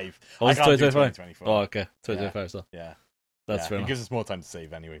 2025. Oh, I can't do 2024. Oh, okay, 2025. So yeah, that's fair. It gives us more time to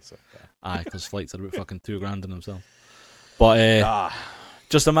save anyway. So because flights are about fucking $2,000 in themselves. But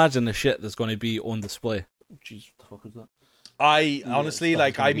just imagine the shit that's going to be on display. Jeez, what the fuck is that? I honestly,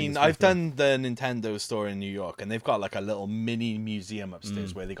 like, I mean, I've done the Nintendo store in New York, and they've got like a little mini museum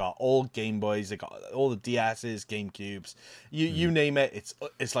upstairs where they got all Game Boys, they got all the DSs, GameCubes, you name it.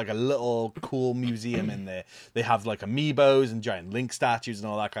 It's like a little cool museum in there. They have like amiibos and giant Link statues and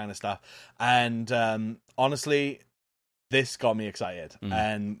all that kind of stuff. And honestly, this got me excited.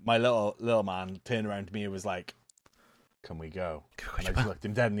 And my little man turned around to me and was like, "Can we go?" And I just looked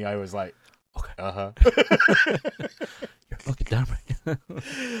him dead in the eye. I was like, Okay. You're fucking damn right.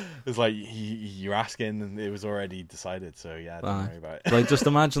 It's like you're asking, and it was already decided. So yeah, don't worry about it. Like, just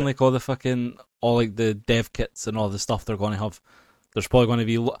imagine like all the dev kits and all the stuff they're going to have. There's probably going to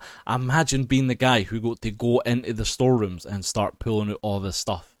be. Imagine being the guy who got to go into the storerooms and start pulling out all this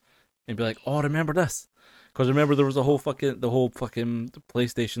stuff, and be like, "Oh, remember this?" Because remember there was the whole fucking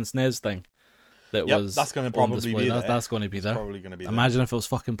PlayStation SNES thing. That's going to probably be there. That's going to be there. Probably going to be there. Imagine if it was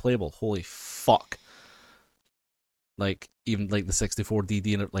fucking playable. Holy fuck! Like, even like the 64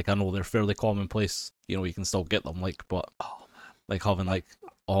 DD, and like, I know they're fairly commonplace. You know, you can still get them. Like, but like having like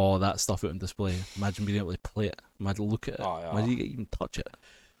all that stuff out on display. Imagine being able to play it. Imagine look at it. Imagine you can even touch it.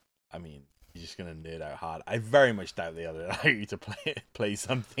 I mean, you're just gonna nerd out hard. I very much doubt they allow you to play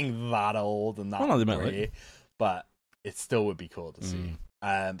something that old and that but it still would be cool to see.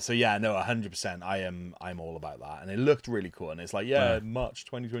 So yeah, no, 100%. I'm all about that, and it looked really cool. And it's like, March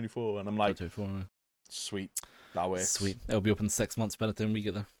 2024, and I'm like, sweet, that works. Sweet, it'll be open 6 months by the time we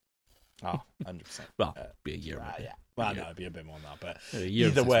get there. Oh, 100%. Well, be a year. Yeah. Well, no, it'd be a bit more than that, but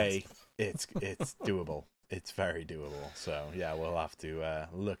either way, it's doable. It's very doable. So yeah, we'll have to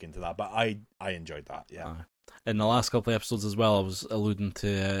look into that. But I enjoyed that. Yeah. In the last couple of episodes as well, I was alluding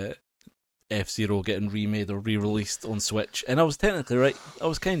to F-Zero getting remade or re-released on Switch, and I was technically right. I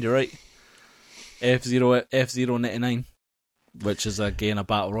was kind of right. F-Zero 99, which is again a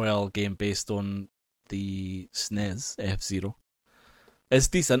battle royale game based on the SNES F-Zero. It's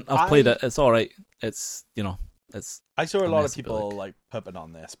decent. I've played it. It's all right. It's it's. I saw a lot of people like pumping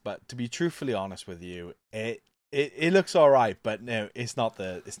on this, but to be truthfully honest with you, it looks all right. But no, it's not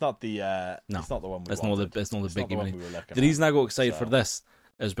the it's not the one we wanted. It's not the biggie money. The reason I got excited for this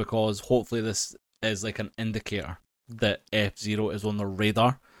is because hopefully this is like an indicator that F-Zero is on the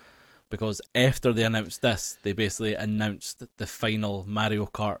radar. Because after they announced this, they basically announced the final Mario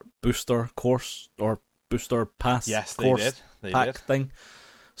Kart booster course or booster pass course pack thing.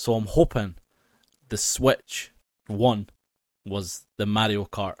 So I'm hoping the Switch 1 was the Mario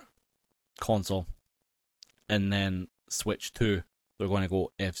Kart console, and then Switch 2 they're going to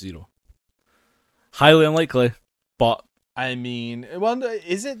go F-Zero. Highly unlikely, but I mean, well,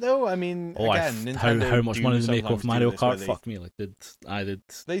 is it though? I mean, again, how much money do they make off Mario Kart? Fuck me, like did.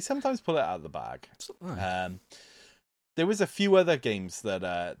 They sometimes pull it out of the bag. There was a few other games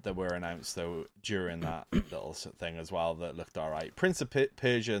that were announced though during that little thing as well that looked alright. Prince of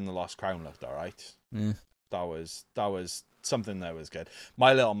Persia and the Lost Crown looked alright. Yeah. That was something that was good.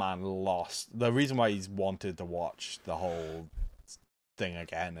 My little man lost. The reason why he's wanted to watch the whole thing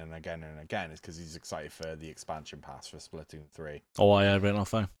again and again and again is because he's excited for the expansion pass for Splatoon 3. Oh, yeah, right off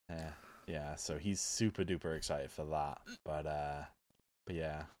phone. Yeah. So he's super duper excited for that. But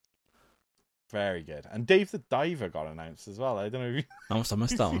yeah, very good. And Dave the Diver got announced as well. I don't know if you... I must have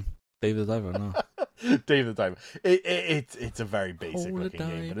missed that one. Dave the Diver, no. Dave the Diver. It's a very basic looking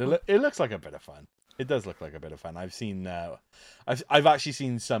game, but it looks like a bit of fun. It does look like a bit of fun. I've seen, I've actually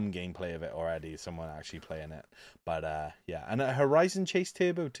seen some gameplay of it already. Someone actually playing it, but yeah. And Horizon Chase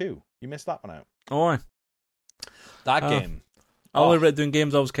Turbo 2. You missed that one out. Oh, aye. That game. I only read doing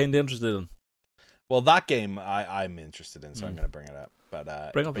games I was kind of interested in. Well, that game I'm interested in, so I'm going to bring it up.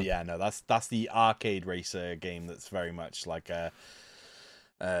 But yeah, no, that's the arcade racer game that's very much like a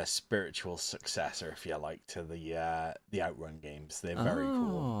spiritual successor, if you like, to the Outrun games. They're very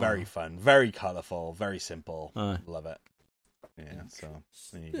cool, very fun, very colourful, very simple. Love it. Yeah, so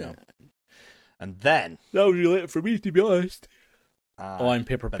there you go. And then that was really late for me, to be honest. I'm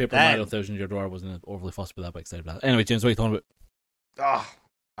Paper Mario 1000 Year Door. I wasn't overly fussed with that, but excited about that. Anyway, James, what are you talking about?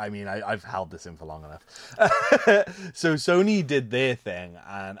 I mean, I've held this in for long enough. So Sony did their thing,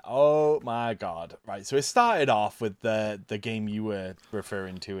 and oh my god, right? So it started off with the game you were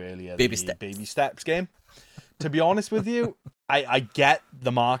referring to earlier, Baby Steps game. To be honest with you, I get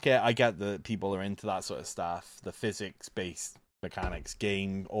the market. I get that people are into that sort of stuff, the physics-based mechanics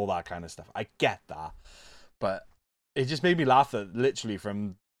game, all that kind of stuff. I get that, but it just made me laugh that literally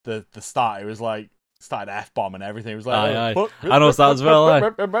from the start, it was like, started F-bomb and everything. It was like, I know that as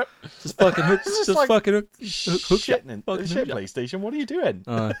well. Just fucking hook. Just like, fucking hook. Shit, PlayStation. What are you doing?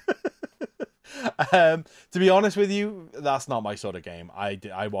 To be honest with you, that's not my sort of game.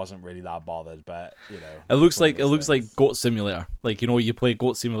 I wasn't really that bothered, but you know, it looks like Goat Simulator. Like, you know, you play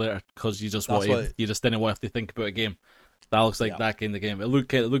Goat Simulator because you just didn't want to think about a game. That looks like that kind of game. It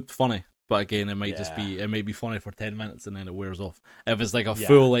looked funny. But again, it may be funny for 10 minutes and then it wears off. If it's like a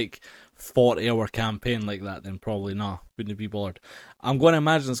full like 40-hour campaign like that, then probably not. Wouldn't be bored. I'm going to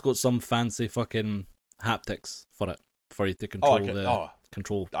imagine it's got some fancy fucking haptics for it, for you to control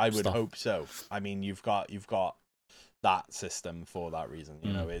control. I would stuff. hope so. I mean, you've got that system for that reason.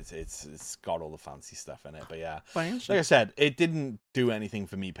 You know, it's got all the fancy stuff in it. But yeah, like I said, it didn't do anything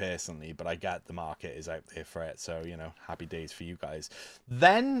for me personally, but I get the market is out there for it. So, you know, happy days for you guys.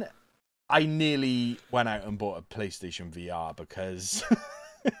 Then I nearly went out and bought a PlayStation VR because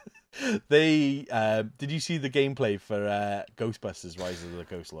they did you see the gameplay for Ghostbusters Rise of the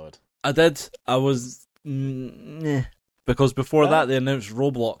Ghost Lord? I did. I was because before that they announced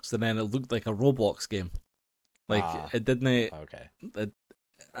Roblox, and then it looked like a Roblox game. Like it didn't. Okay.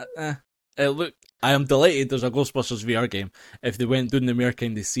 It looked. I am delighted. There's a Ghostbusters VR game. If they went down the more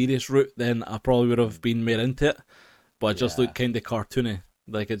kind of serious route, then I probably would have been more into it. But it just looked kind of cartoony.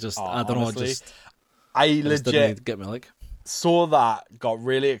 Like it just. I don't honestly, know. I legit didn't get me like. Saw that, got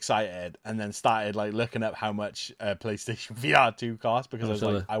really excited, and then started like looking up how much PlayStation VR 2 cost because I was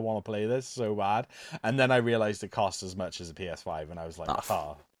like, I want to play this so bad. And then I realized it costs as much as a PS5, and I was like,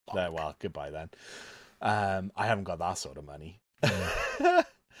 well, goodbye then. I haven't got that sort of money.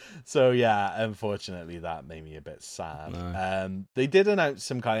 So yeah, unfortunately that made me a bit sad. No. They did announce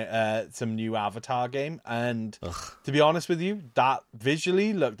some new Avatar game, and to be honest with you, that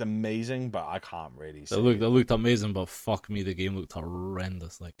visually looked amazing, but I can't really say it looked amazing, but fuck me, the game looked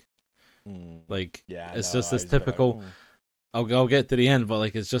horrendous. It's just this typical I'll get to the end, but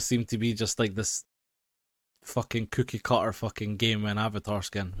like it just seemed to be just like this fucking cookie cutter fucking game in Avatar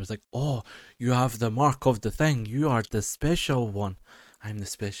skin. It's like, oh, you have the mark of the thing, you are the special one. I'm the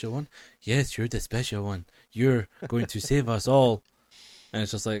special one. Yes, you're the special one. You're going to save us all. And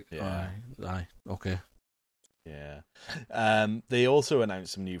it's just like, aye, okay. Yeah. They also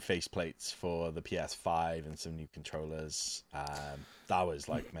announced some new faceplates for the PS5 and some new controllers. That was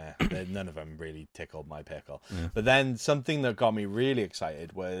like, meh. None of them really tickled my pickle. Yeah. But then something that got me really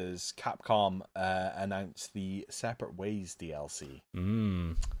excited was Capcom announced the Separate Ways DLC.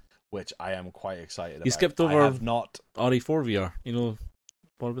 Which I am quite excited about. You skipped over RE4 VR, you know,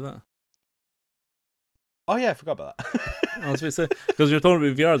 what about that? Oh yeah, I forgot about that. I was going to say, because you're talking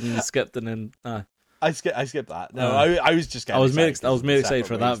about VR and you skipped and then... I skipped that. No, I was just getting excited. I was more excited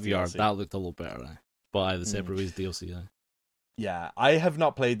for that VR. DLC. That looked a little better, But the Separate Ways DLC, Yeah, I have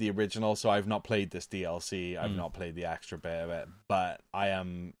not played the original, so I've not played this DLC. I've not played the extra bit of it, but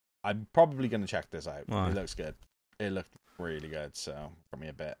I'm probably going to check this out. It looks good. It looked really good, so got me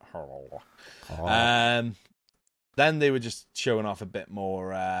a bit. Then they were just showing off a bit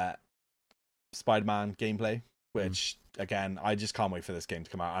more Spider-Man gameplay, which again, I just can't wait for this game to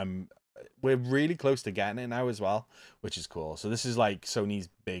come out. We're really close to getting it now as well, which is cool. So this is like Sony's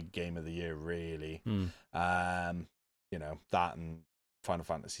big game of the year, really. You know, that and Final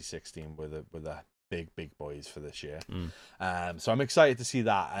Fantasy 16 were the big boys for this year. So I'm excited to see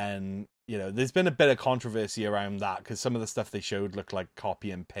that. And you know, there's been a bit of controversy around that because some of the stuff they showed looked like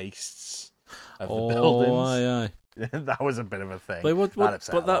copy and pastes of the buildings. That was a bit of a thing. Like that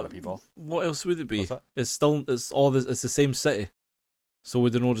upset a lot of people. What else would it be? It's the same city. So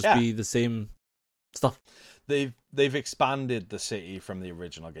would it not just be the same stuff? They've expanded the city from the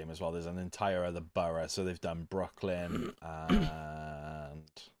original game as well. There's an entire other borough. So they've done Brooklyn and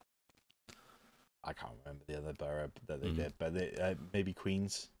I can't remember the other borough that they did, but maybe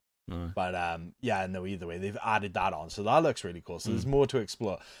Queens. But either way, they've added that on, so that looks really cool. So there's more to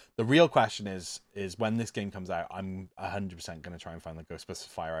explore. The real question is when this game comes out, I'm 100% going to try and find the Ghostbusters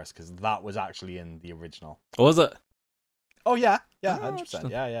Firehouse because that was actually in the original. Oh, was it? Oh yeah, 100%.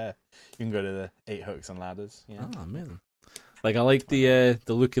 Yeah. You can go to the 8 hooks and ladders. Yeah. Oh, amazing. Like I like the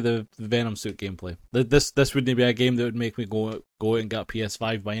look of the Venom suit gameplay. This wouldn't be a game that would make me go out and get a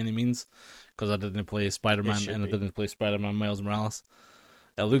PS5 by any means because I didn't play Spider-Man and I didn't play Spider-Man Miles Morales.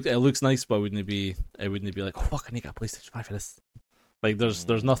 It looks nice, but it wouldn't be like, oh fuck, I need a PlayStation 5 for this. Like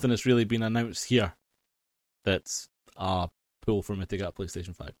there's nothing that's really been announced here that's a pull for me to get a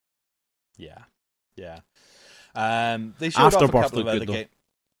PlayStation 5. Yeah. They showed off a couple of other games.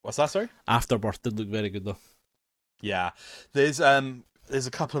 What's that, sorry? Afterbirth did look very good though. Yeah. There's a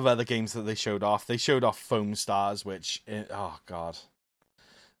couple of other games that they showed off. They showed off Foam Stars, which oh god.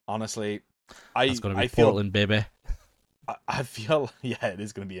 Honestly, That's gonna be Portland, baby. I feel, it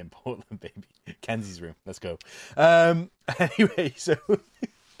is going to be in Portland, baby. Kenzie's room. Let's go. Anyway, so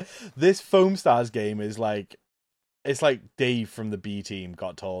this Foam Stars game is like, it's like Dave from the B team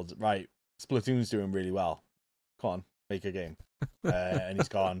got told, right, Splatoon's doing really well. Come on, make a game. And he's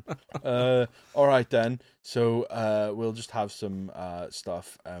gone, all right then. So we'll just have some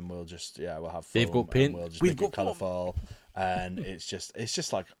stuff and we'll just, we'll have foam. They've got paint. We'll just make it colourful. And it's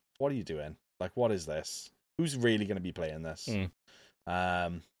just like, what are you doing? Like, what is this? Who's really going to be playing this? I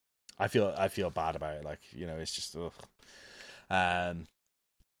feel bad about it. Like, you know, it's just ugh.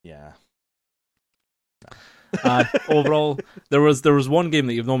 Yeah. Overall, there was one game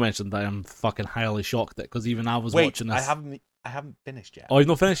that you've not mentioned that I am fucking highly shocked at, because even I was watching this. I haven't finished yet. Oh, you've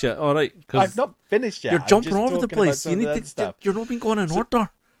not finished yet? All right. I've not finished yet. You're jumping all over the place. You need to. You're not being going in order.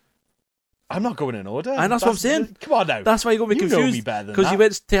 I'm not going in order. And that's what I'm saying. Come on now. That's why you got me confused. You know me better than because you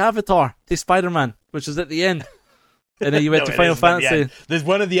went to Avatar, to Spider-Man, which is at the end, and then you went to Final Fantasy. There's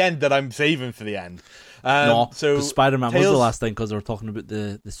one at the end that I'm saving for the end. So Spider-Man was the last thing, because they were talking about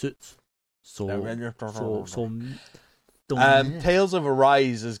the suits. Tales of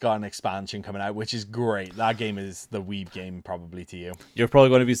Arise has got an expansion coming out, which is great. That game is the weeb game probably to you. You're probably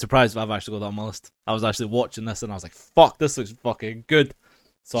going to be surprised if I've actually got that on my list. I was actually watching this and I was like, fuck, this looks fucking good.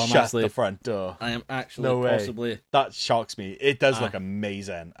 So I'm Shut actually the front door. I am actually possibly. That shocks me. It does look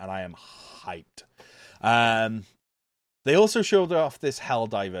amazing, and I am hyped. They also showed off this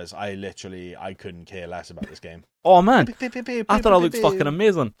Helldivers. I couldn't care less about this game. Oh man, I thought it looked fucking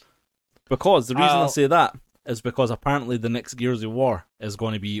amazing. Because the reason I say that is because apparently the next Gears of War is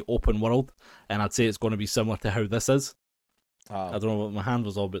going to be open world, and I'd say it's going to be similar to how this is. I don't know what my hand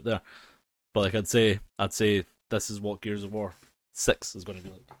was all about there, but like I'd say this is what Gears of War 6 is going to be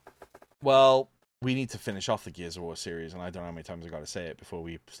like. Well, we need to finish off the Gears of War series, and I don't know how many times I got to say it before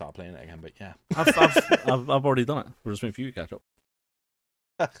we start playing it again. But yeah, I've already done it. We're just waiting for you to catch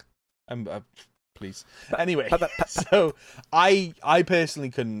up. Please. Anyway, so I personally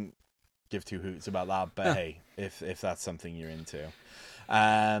couldn't give two hoots about that, but hey, if that's something you're into,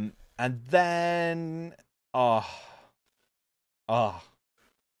 and then I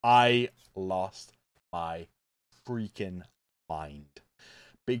lost my freaking mind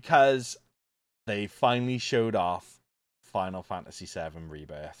because they finally showed off Final Fantasy VII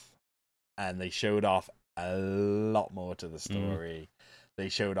Rebirth, and they showed off a lot more to the story. They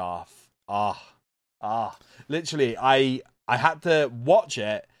showed off literally I had to watch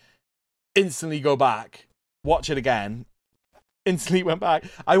it, instantly go back, watch it again, instantly went back.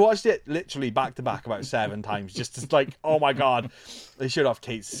 I watched it literally back to back about 7 times, just as like, oh my god. They showed off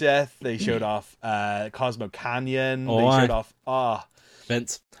Kate Sith, they showed off Cosmo Canyon, they showed off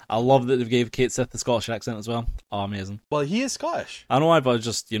Vince. I love that they gave Kate Sith the Scottish accent as well. Oh, amazing. Well, he is Scottish. I know why, but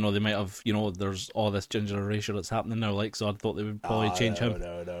just, they might have, there's all this ginger erasure that's happening now, like, so I thought they would probably change him.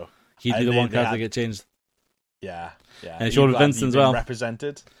 No. He'd be the one character to get changed. Yeah. And it showed Vincent as well.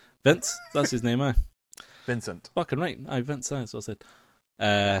 Represented. Vince, that's his name, Vincent. Fucking right. Vince, that's what I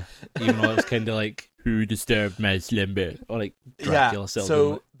said. Even though it was kind of like, who disturbed my slumber? Or like Dracula. Yeah,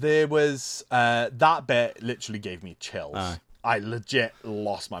 so there was, that bit literally gave me chills. I legit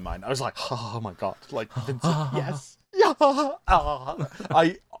lost my mind. I was like, oh my god. Like, Vincent, yes. Yeah.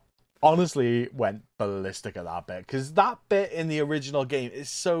 I honestly went ballistic at that bit, because that bit in the original game is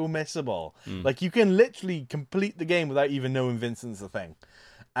so missable. Like, you can literally complete the game without even knowing Vincent's the thing.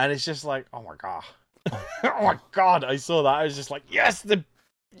 And it's just like, oh my god. Oh my god, I saw that. I was just like, yes.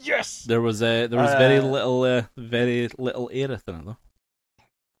 There was very little Aerith in it, though.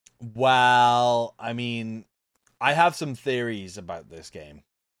 Well, I mean, I have some theories about this game.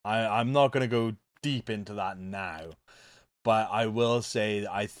 I'm not going to go deep into that now, but I will say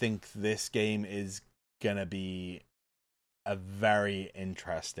I think this game is going to be a very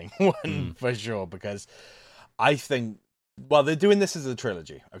interesting one for sure, because I think, well, they're doing this as a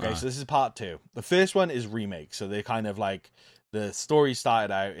trilogy, okay? So this is part 2. The first one is remake, so they kind of like, the story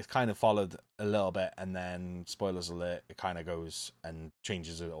started out, it kind of followed a little bit, and then, spoilers alert, it kind of goes and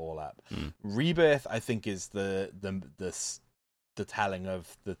changes it all up. Rebirth, I think, is the telling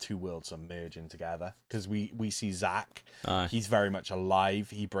of the two worlds are merging together, because we see Zack. He's very much alive.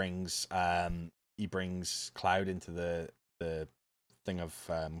 He brings Cloud into the thing of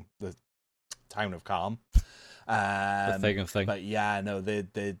the town of Calm. The thing. But yeah, no,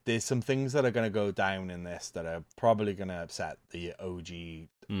 there's some things that are going to go down in this that are probably going to upset the OG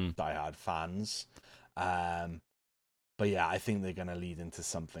diehard fans. But yeah, I think they're going to lead into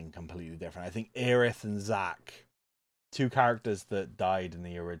something completely different. I think Aerith and Zack, 2 characters that died in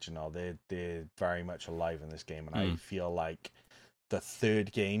the original, they're very much alive in this game, and I feel like the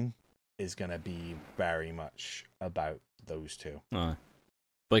third game is going to be very much about those 2.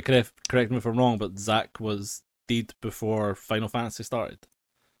 But correct me if I'm wrong, but Zack was dead before Final Fantasy started.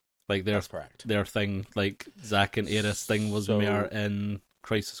 Like that's correct. Their thing, like Zack and Aerith's thing, was more in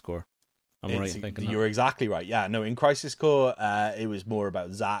Crisis Core. I'm right in thinking you're exactly right. Yeah, no, in Crisis Core, it was more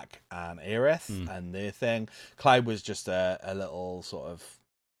about Zack and Aerith and their thing. Cloud was just a little sort of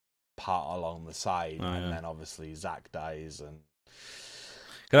part along the side, then obviously Zack dies. And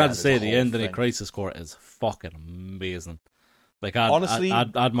can I just say, the ending of Crisis Core is fucking amazing. Like,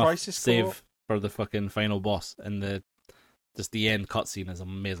 I'd my save for the fucking final boss in the Just the end cutscene is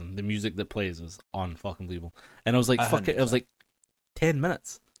amazing. The music that plays is fucking believable. And I was like, fuck it, it was like 10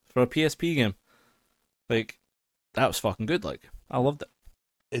 minutes for a PSP game. Like, that was fucking good. Like, I loved it.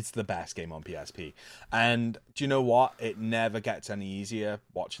 It's the best game on PSP. And do you know what? It never gets any easier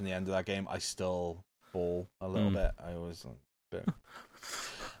watching the end of that game. I still fall a little bit. I always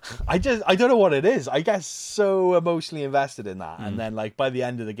I don't know what it is. I get so emotionally invested in that, and then like by the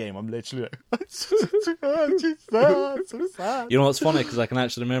end of the game, I'm literally like, I'm so sad. You know what's funny? Because I can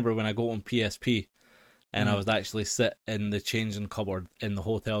actually remember when I go on PSP, and I was actually sit in the changing cupboard in the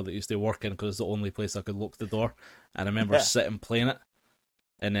hotel that I used to work in, because it's the only place I could lock the door. And I remember sitting playing it,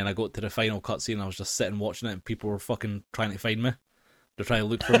 and then I got to the final cutscene. I was just sitting watching it, and people were fucking trying to find me. They're trying to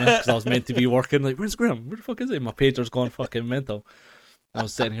look for me because I was meant to be working. Like, where's Graham? Where the fuck is he? My pager's gone fucking mental. I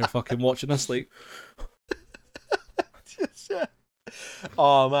was sitting here fucking watching this, like...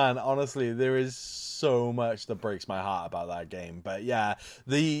 Oh, man, honestly, there is so much that breaks my heart about that game. But yeah,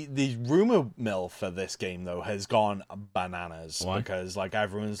 the rumor mill for this game, though, has gone bananas. Why? Because, like,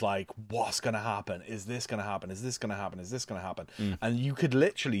 everyone's like, what's going to happen? Is this going to happen? Is this going to happen? Is this going to happen? And you could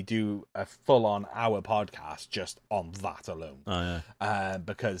literally do a full-on hour podcast just on that alone. Oh, yeah.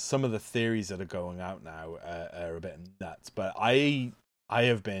 Because some of the theories that are going out now are a bit nuts. But I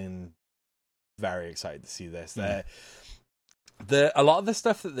have been very excited to see this. A lot of the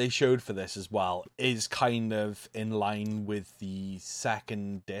stuff that they showed for this as well is kind of in line with the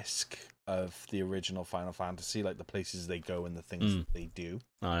second disc of the original Final Fantasy, like the places they go and the things that they do.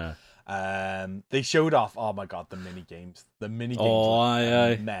 Oh yeah. They showed off. Oh my god, the mini games. The mini games. Oh yeah.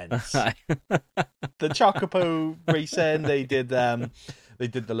 Immense. The Chocobo racing. They did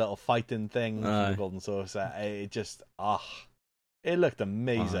the little fighting thing from the Golden Saucer. It just it looked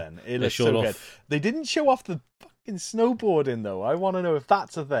amazing. It looked so good. They didn't show off the fucking snowboarding, though. I want to know if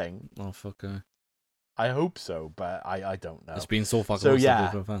that's a thing. Oh, fuck. I hope so, but I don't know. It's been so fucking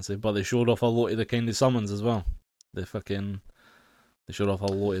awesome, fancy. But they showed off a lot of the kind of summons as well. They showed off a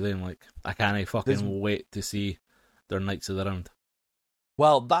lot of them. Like, I can't fucking wait to see their Knights of the Round.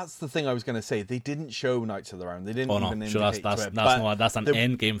 Well, that's the thing I was going to say. They didn't show Knights of the Round. They didn't even indicate to it. That's an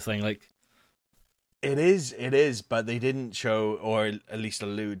end game thing, like... It is, but they didn't show, or at least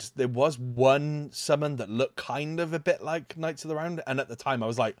allude. There was one summon that looked kind of a bit like Knights of the Round, and at the time I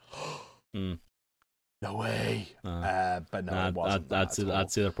was like, no way. But no, it wasn't.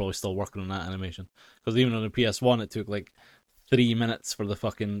 I'd say they're probably still working on that animation. Because even on the PS1, it took like 3 minutes for the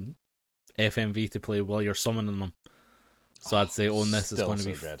fucking FMV to play while you're summoning them. So I'd say, this is going to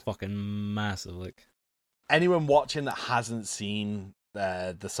be fucking massive. Like, anyone watching that hasn't seen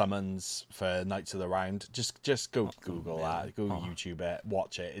the summons for Knights of the Round, just go Google that, go YouTube it,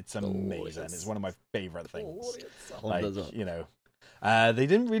 watch it. It's amazing. It's one of my favorite things. Like, you know, they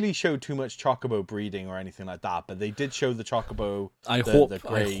didn't really show too much Chocobo breeding or anything like that, but they did show the Chocobo. I hope they've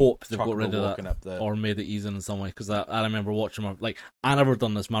got rid of that or made it easy in some way, because I remember watching I never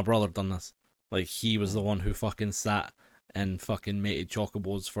done this. My brother done this. Like, he was the one who fucking sat and fucking mated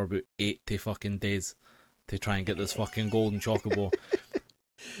Chocobos for about 80 fucking days to try and get this fucking golden Chocobo.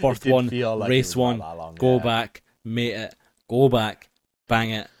 Birth one, like race one, go back, mate it, go back, bang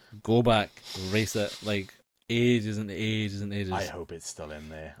it, go back, race it, like ages and ages and ages. I hope it's still in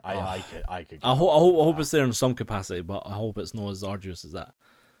there. I could. I hope it's there in some capacity, but I hope it's not as arduous as that.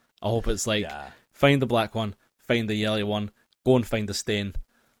 I hope it's like, find the black one, find the yellow one, go and find the stain,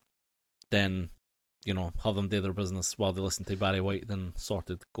 then, you know, have them do their business while they listen to Barry White, then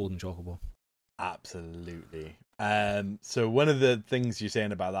sorted golden Chocobo. Absolutely. So one of the things you're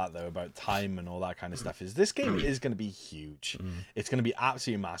saying about that, though, about time and all that kind of stuff, is this game is going to be huge. It's going to be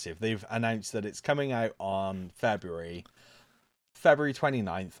absolutely massive. They've announced that it's coming out on February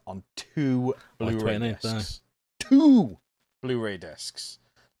 29th on 2 Blu-ray discs. 2 Blu-ray discs.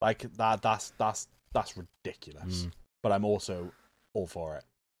 Like, that's ridiculous. But I'm also all for it.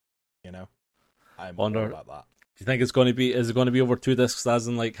 You know? I'm all about that. Do you think is it going to be over 2 discs, as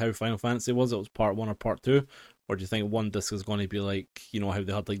in like how Final Fantasy was? It was part 1 or part 2? Or do you think 1 disc is going to be like, you know, how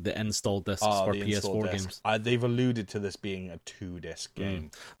they had like the install discs for PS4 games? They've alluded to this being a 2-disc game.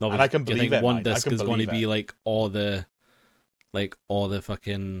 No, but and I can believe it. Do you think 1 disc is going to be like all the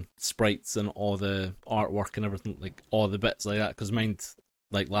fucking sprites and all the artwork and everything, like all the bits like that? Because mine,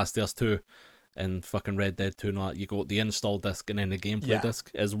 like Last of Us 2 and fucking Red Dead 2 and all that, you got the install disc and then the gameplay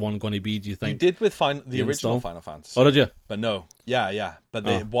disc. Is one going to be, do you think? You did with the original Final Fantasy. Oh, did you? But no. Yeah.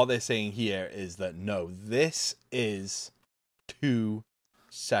 But what they're saying here is that no, this is 2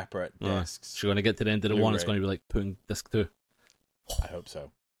 separate discs. So you're going to get to the end of the one, it's going to be like putting disc 2. I hope so.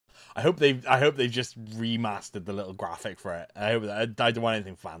 I hope they've just remastered the little graphic for it. I don't want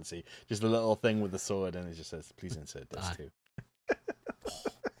anything fancy. Just a little thing with the sword, and it just says, "Please insert disc 2."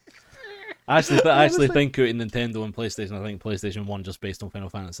 I actually think out in Nintendo and PlayStation, I think PlayStation 1 just based on Final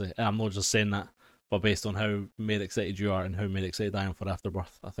Fantasy. And I'm not just saying that, but based on how made excited you are and how made excited I am for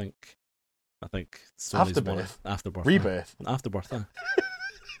Afterbirth, I think Sony's Afterbirth. Rebirth. Afterbirth, yeah.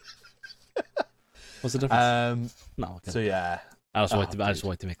 What's the difference? No, okay. So yeah. I just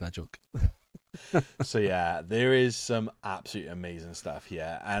wanted to make that joke. So yeah, there is some absolutely amazing stuff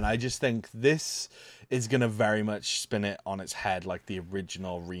here, and I just think this is going to very much spin it on its head like the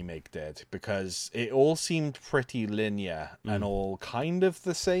original remake did, because it all seemed pretty linear and all kind of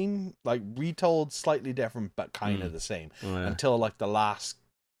the same, like retold slightly different but kind of the same, until like the last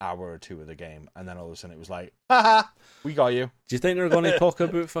hour or two of the game, and then all of a sudden it was like, haha, we got you. Do you think they're going to talk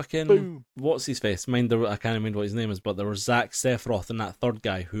about fucking what's his face? I can't remember what his name is, but there was Zack Sephiroth and that third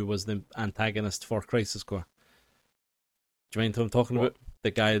guy who was the antagonist for Crisis Core. Do you mind who I'm talking about?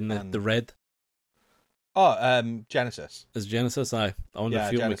 The guy in the red. Genesis. Is Genesis? I wonder if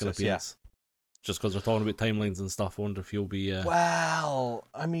he'll make an appearance. Yeah. Just because we're talking about timelines and stuff, I wonder if he'll be. Well,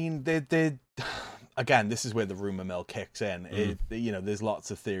 I mean, they. Again, this is where the rumor mill kicks in. There's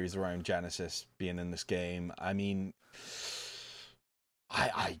lots of theories around Genesis being in this game. I mean,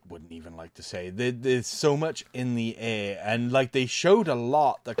 I wouldn't even like to say. There's so much in the air, and like they showed a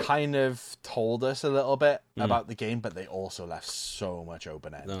lot that kind of told us a little bit about the game, but they also left so much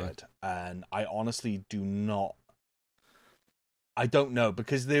open-ended. No. And I honestly I don't know,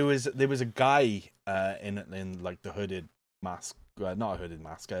 because there was a guy in like the hooded mask. Not a hooded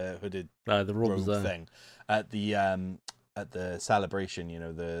mask, a hooded the robe thing at the celebration.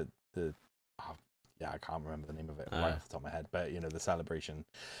 I can't remember the name of it right off the top of my head, but the celebration,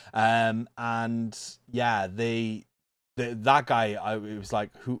 and yeah, that guy. It was like,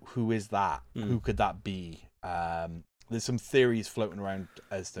 who is that? Who could that be? There's some theories floating around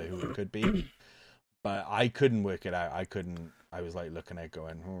as to who it could be, but I couldn't work it out. I was like looking at it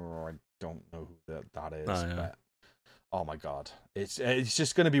going, I don't know who that is, but. Oh my god, it's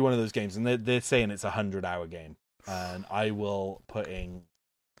just going to be one of those games, and they're saying it's a 100-hour game, and I will put in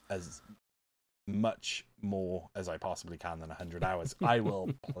as much more as I possibly can than 100 hours. I will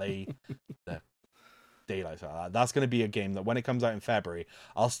play the daylights out of that. That's going to be a game that when it comes out in February,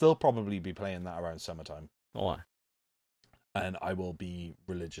 I'll still probably be playing that around summertime. Oh, and I will be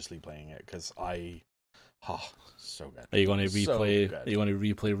religiously playing it because so good. Are you going to replay? So are you going to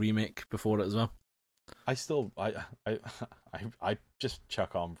replay Remake before it as well? I just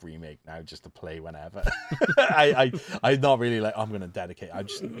chuck on Remake now just to play whenever. I'm not really like, I'm gonna dedicate. I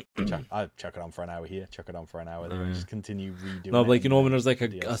chuck it on for an hour here, chuck it on for an hour there, and just continue redoing. No, like when there's like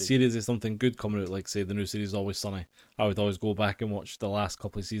a series of something good coming out, like say the new series Always Sunny, I would always go back and watch the last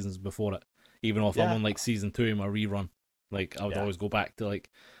couple of seasons before it, even if I'm on like season 2 in my rerun. Like I would always go back to like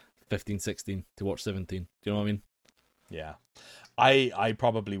 15, 16 to watch 17. Do you know what I mean? Yeah. I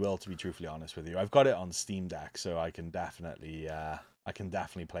probably will, to be truthfully honest with you. I've got it on Steam Deck, so I can definitely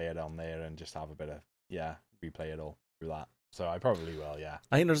play it on there and just have a bit of replay it all through that. So I probably will, yeah.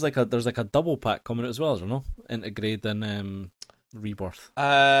 I think there's like a double pack coming out as well, I don't know? Integrate and Rebirth.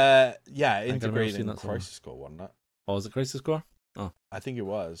 Integrate in Crisis Core, wasn't it? Oh, was it Crisis Core? Oh. I think it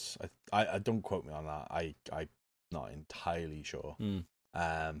was. I don't quote me on that. I'm not entirely sure.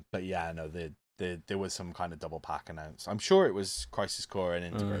 But yeah, no, there was some kind of double pack announced. I'm sure it was Crisis Core and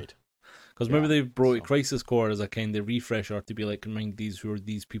Integrate. Because maybe they brought Crisis Core as a kind of refresher to be like, remind who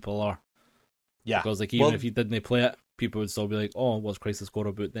these people are. Yeah. Because like even if you didn't play it, people would still be like, oh, what's Crisis Core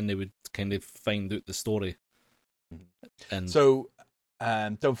about? Then they would kind of find out the story. And so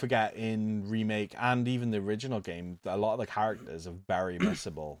don't forget, in Remake and even the original game, a lot of the characters are very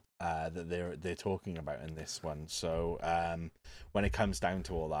missable that they're talking about in this one. So when it comes down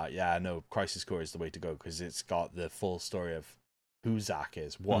to all that, Crisis Core is the way to go, because it's got the full story of who Zack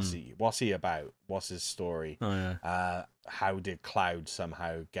is, what's he about, what's his story, how did Cloud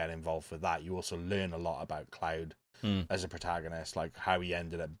somehow get involved with that. You also learn a lot about Cloud as a protagonist, like how he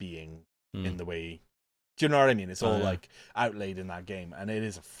ended up being in the way. Do you know what I mean? It's all like outlaid in that game, and it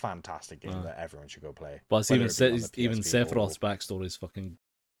is a fantastic game that everyone should go play. But it's even Sephiroth's backstory is fucking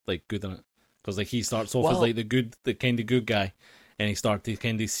like good in it, because like he starts off as like the kind of good guy, and he starts to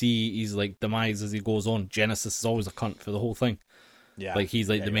kind of see his like demise as he goes on. Genesis is always a cunt for the whole thing. Yeah, like he's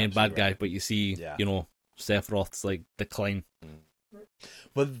like the main bad guy, but you see, Sephiroth's like decline.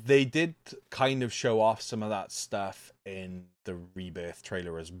 But they did kind of show off some of that stuff in the Rebirth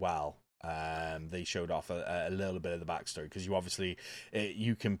trailer as well. They showed off a little bit of the backstory, because you obviously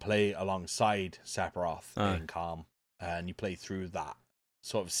you can play alongside Sephiroth in Calm, and you play through that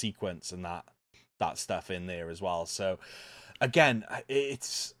sort of sequence and that stuff in there as well. So again,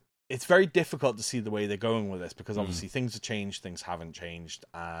 it's it's very difficult to see the way they're going with this, because obviously things have changed, things haven't changed,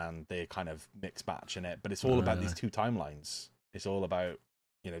 and they're kind of mix matching it. But it's all about these two timelines. It's all about,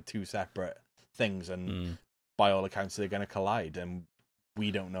 two separate things, and by all accounts, they're going to collide, and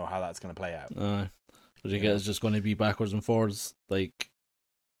we don't know how that's going to play out. What you get is just going to be backwards and forwards, like,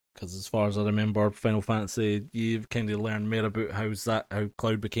 because as far as I remember, Final Fantasy, you've kind of learned more about how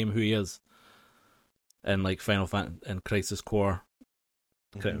Cloud became who he is, and like Final Fantasy and Crisis Core.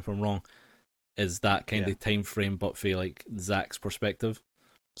 Correct me if I'm wrong, is that kind of time frame, but for like Zack's perspective.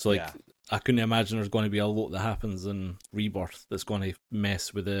 So like, I couldn't imagine there's going to be a lot that happens in Rebirth that's going to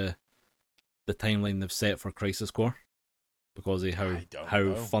mess with the timeline they've set for Crisis Core, because of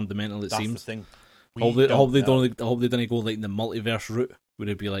how fundamental it seems. The thing. I hope they don't go like the multiverse route, where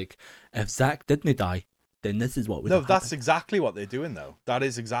it'd be like, if Zack didn't die, then this is what would happen. That's exactly what they're doing, though. That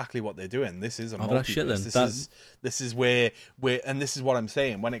is exactly what they're doing. This is a multiverse. This is where and this is what I'm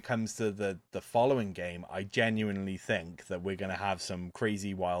saying. When it comes to the following game, I genuinely think that we're going to have some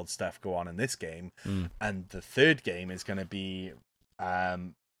crazy, wild stuff go on in this game, and the third game is going to be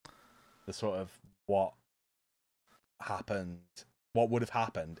the sort of what would have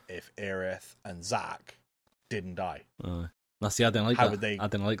happened if Aerith and Zack didn't die. See, I didn't like that. I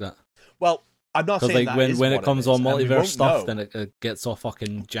didn't like that. Well, I'm not saying like that when it comes on multiverse stuff, then it gets all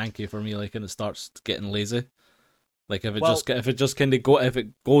fucking janky for me, like, and it starts getting lazy. Like if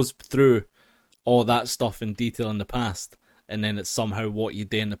it goes through all that stuff in detail in the past, and then it's somehow what you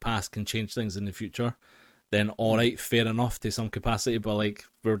did in the past can change things in the future, then all right, fair enough to some capacity. But like,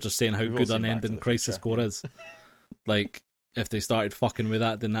 we're just saying how good an ending Crisis Core is. Like, if they started fucking with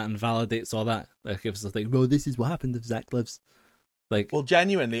that, then that invalidates all that. Like, if it's like, well, this is what happened if Zack lives. Like, well,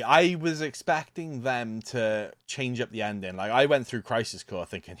 genuinely, I was expecting them to change up the ending. Like, I went through Crisis Core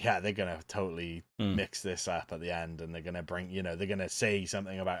thinking, they're gonna totally mix this up at the end, and they're gonna bring, they're gonna say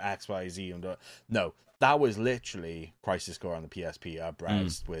something about X, Y, Z, and no, that was literally Crisis Core on the PSP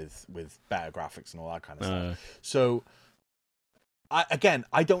up-resed with better graphics and all that kind of stuff. So, I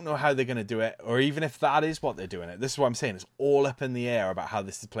don't know how they're going to do it, or even if that is what they're doing it. This is what I'm saying. It's all up in the air about how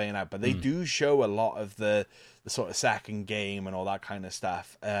this is playing out. But they do show a lot of the sort of second game and all that kind of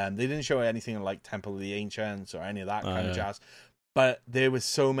stuff. They didn't show anything like Temple of the Ancients or any of that kind of jazz. But there was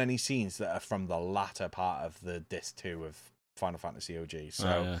so many scenes that are from the latter part of the Disc 2 of Final Fantasy OG.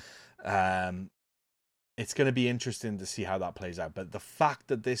 So it's going to be interesting to see how that plays out. But the fact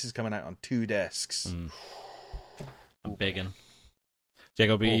that this is coming out on 2 discs... I'm begging.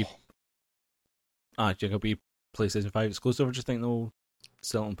 Jacob be PlayStation 5 exclusive, or do you think they'll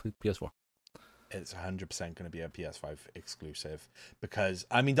sell on PS4? It's 100% going to be a PS5 exclusive, because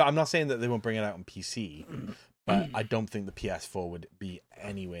I'm not saying that they won't bring it out on PC, but I don't think the PS4 would be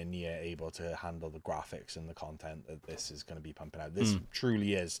anywhere near able to handle the graphics and the content that this is going to be pumping out. This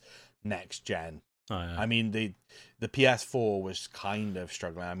truly is next gen. I mean, the PS4 was kind of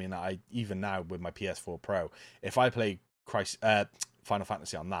struggling. I mean, even now with my PS4 Pro, if I play Final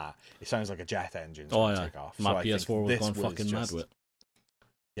Fantasy on that, it sounds like a jet engine. Take off. My PS4 was going fucking mad with it.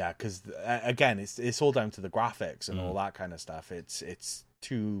 Yeah, because again, it's all down to the graphics and all that kind of stuff. It's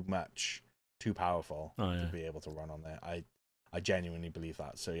too much, too powerful to be able to run on there. I genuinely believe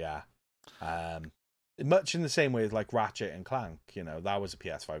that. So yeah, much in the same way as like Ratchet and Clank, that was a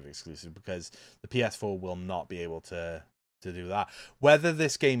PS5 exclusive, because the PS4 will not be able to do that. Whether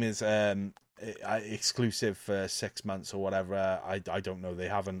this game is exclusive for 6 months or whatever, I don't know. They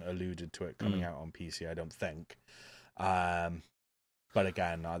haven't alluded to it coming out on PC, I don't think. But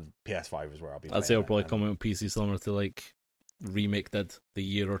again, PS5 is where I'll be. I'd say it'll probably come out on PC similar to like Remake did the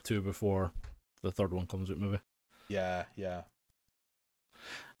year or two before the third one comes out, maybe. Yeah.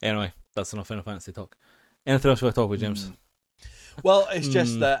 Anyway, that's enough Final Fantasy talk. Anything else you want to talk about, James? Well, it's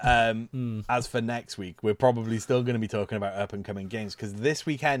just that as for next week, we're probably still going to be talking about up-and-coming games, because this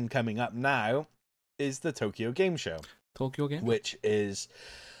weekend coming up now is the Tokyo Game Show. Tokyo Game? Which is...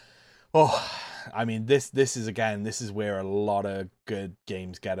 I mean, this is where a lot of good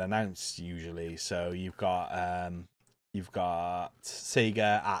games get announced, usually. So you've got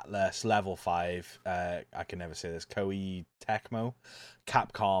Sega, Atlas, Level 5, I can never say this, Koei Tecmo,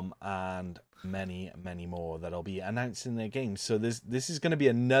 Capcom, and many, many more that'll be announcing their games. So this is going to be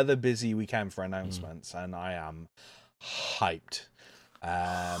another busy weekend for announcements, and I am hyped.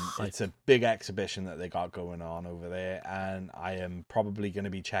 It's a big exhibition that they got going on over there, and I am probably going to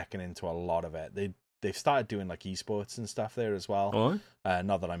be checking into a lot of it. They've started doing like esports and stuff there as well.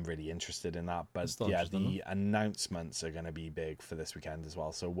 Not that I'm really interested in that, but yeah, the announcements are going to be big for this weekend as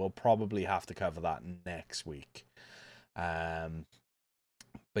well. So we'll probably have to cover that next week.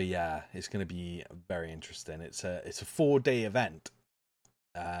 But yeah, it's going to be very interesting. It's a 4-day event.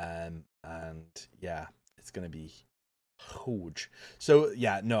 and yeah, it's going to be huge. So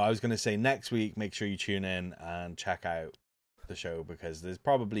yeah, no, I was going to say next week, make sure you tune in and check out the show, because there's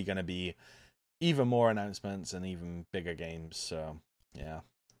probably going to be even more announcements and even bigger games. So yeah,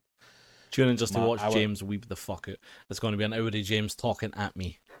 tune in just to watch James weep the fuck out. It's going to be an hour of James talking at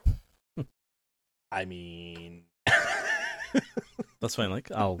me. I mean, that's fine.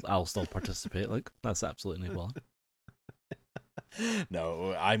 Like, I'll still participate. Like, that's absolutely no bother.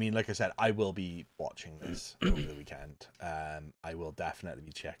 No, I mean, like I said, I will be watching this over the weekend. I will definitely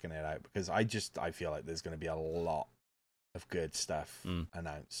be checking it out, because I feel like there's going to be a lot of good stuff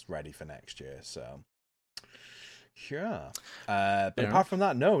announced, ready for next year. So, yeah. But apart from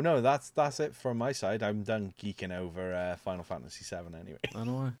that, no, that's it from my side. I'm done geeking over Final Fantasy VII anyway. I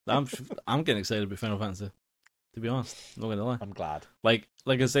know. I'm getting excited about Final Fantasy, to be honest. Not gonna lie. I'm glad. Like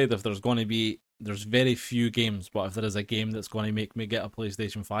I said, if there's very few games, but if there is a game that's going to make me get a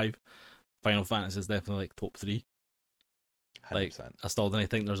PlayStation 5, Final Fantasy is definitely like top 3. 100%. Like, I still don't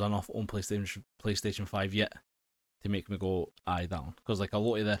think there's enough on PlayStation 5 yet to make me go, aye, that one. Because like a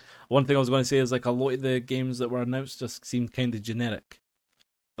lot of one thing I was going to say is like a lot of the games that were announced just seemed kind of generic.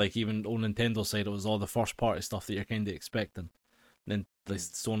 Like even on Nintendo side, it was all the first party stuff that you're kind of expecting. Then the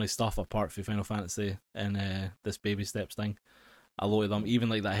Sony stuff, apart from Final Fantasy and this Baby Steps thing, a lot of them, even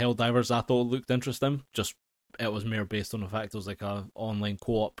like that Helldivers, I thought looked interesting. Just it was more based on the fact it was like a online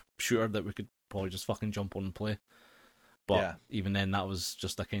co-op shooter that we could probably just fucking jump on and play. But even then, that was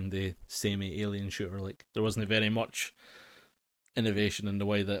just a kind of samey alien shooter. Like, there wasn't very much innovation in the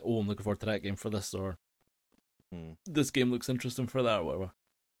way that, I'm looking forward to that game for this, or this game looks interesting for that, or whatever.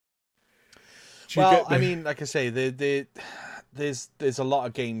 Well, I mean, like I say, there's a lot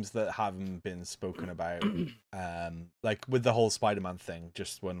of games that haven't been spoken about. Like with the whole Spider-Man thing,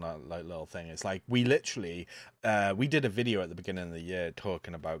 just one like little thing. It's like we literally we did a video at the beginning of the year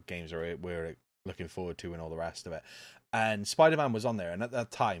talking about games we're looking forward to and all the rest of it. And Spider-Man was on there, and at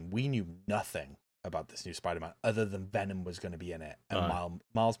that time we knew nothing about this new Spider-Man other than Venom was going to be in it, and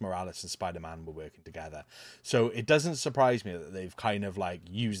Miles Morales and Spider-Man were working together. So it doesn't surprise me that they've kind of like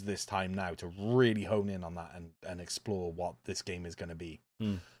used this time now to really hone in on that and explore what this game is going to be.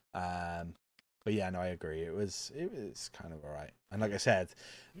 But yeah, no, I agree. It was kind of alright. And like I said,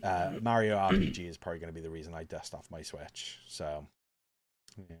 Mario RPG is probably going to be the reason I dust off my Switch. So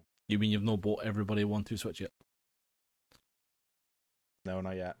yeah. You mean you've not bought everybody 1-2 Switch yet? No,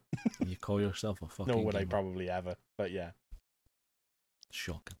 not yet. You call yourself a fucking nor would gamer. I probably ever, but yeah.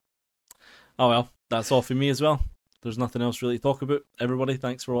 Shocking. Oh well, that's all for me as well. There's nothing else really to talk about. Everybody,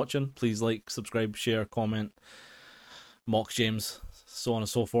 thanks for watching. Please like, subscribe, share, comment, mock James, so on and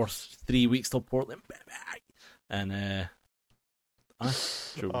so forth. 3 weeks till Portland. And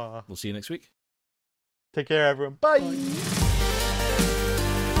sure, we'll see you next week. Take care, everyone. Bye. Bye.